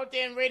one of you out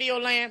there in Radio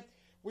Land,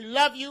 we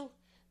love you.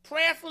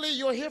 Prayerfully,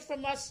 you'll hear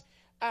from us,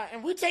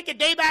 and we take it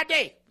day by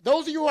day.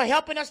 Those of you who are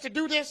helping us to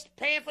do this,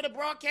 paying for the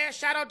broadcast,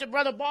 shout out to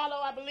Brother Barlow,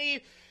 I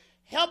believe.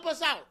 Help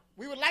us out.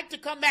 We would like to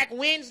come back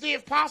Wednesday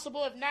if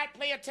possible. If not,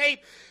 play a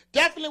tape.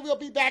 Definitely we'll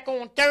be back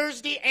on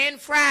Thursday and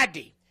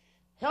Friday.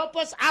 Help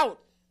us out.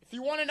 If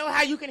you want to know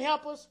how you can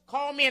help us,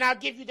 call me and I'll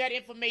give you that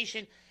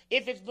information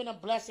if it's been a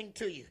blessing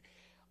to you.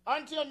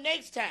 Until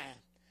next time,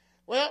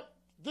 well,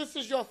 this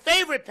is your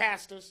favorite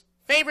pastor,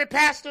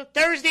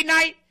 Thursday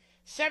night,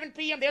 7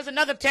 p.m. There's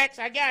another text.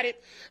 I got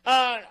it.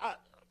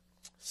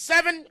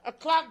 7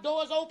 o'clock,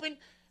 doors open,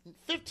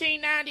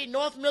 1590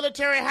 North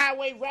Military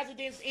Highway,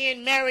 Residence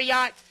Inn,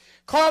 Marriott.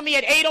 Call me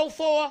at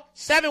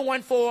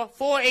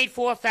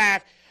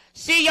 804-714-4845.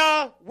 See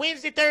y'all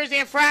Wednesday, Thursday,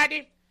 and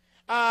Friday.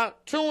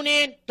 Tune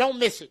in. Don't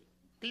miss it.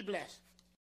 Be blessed.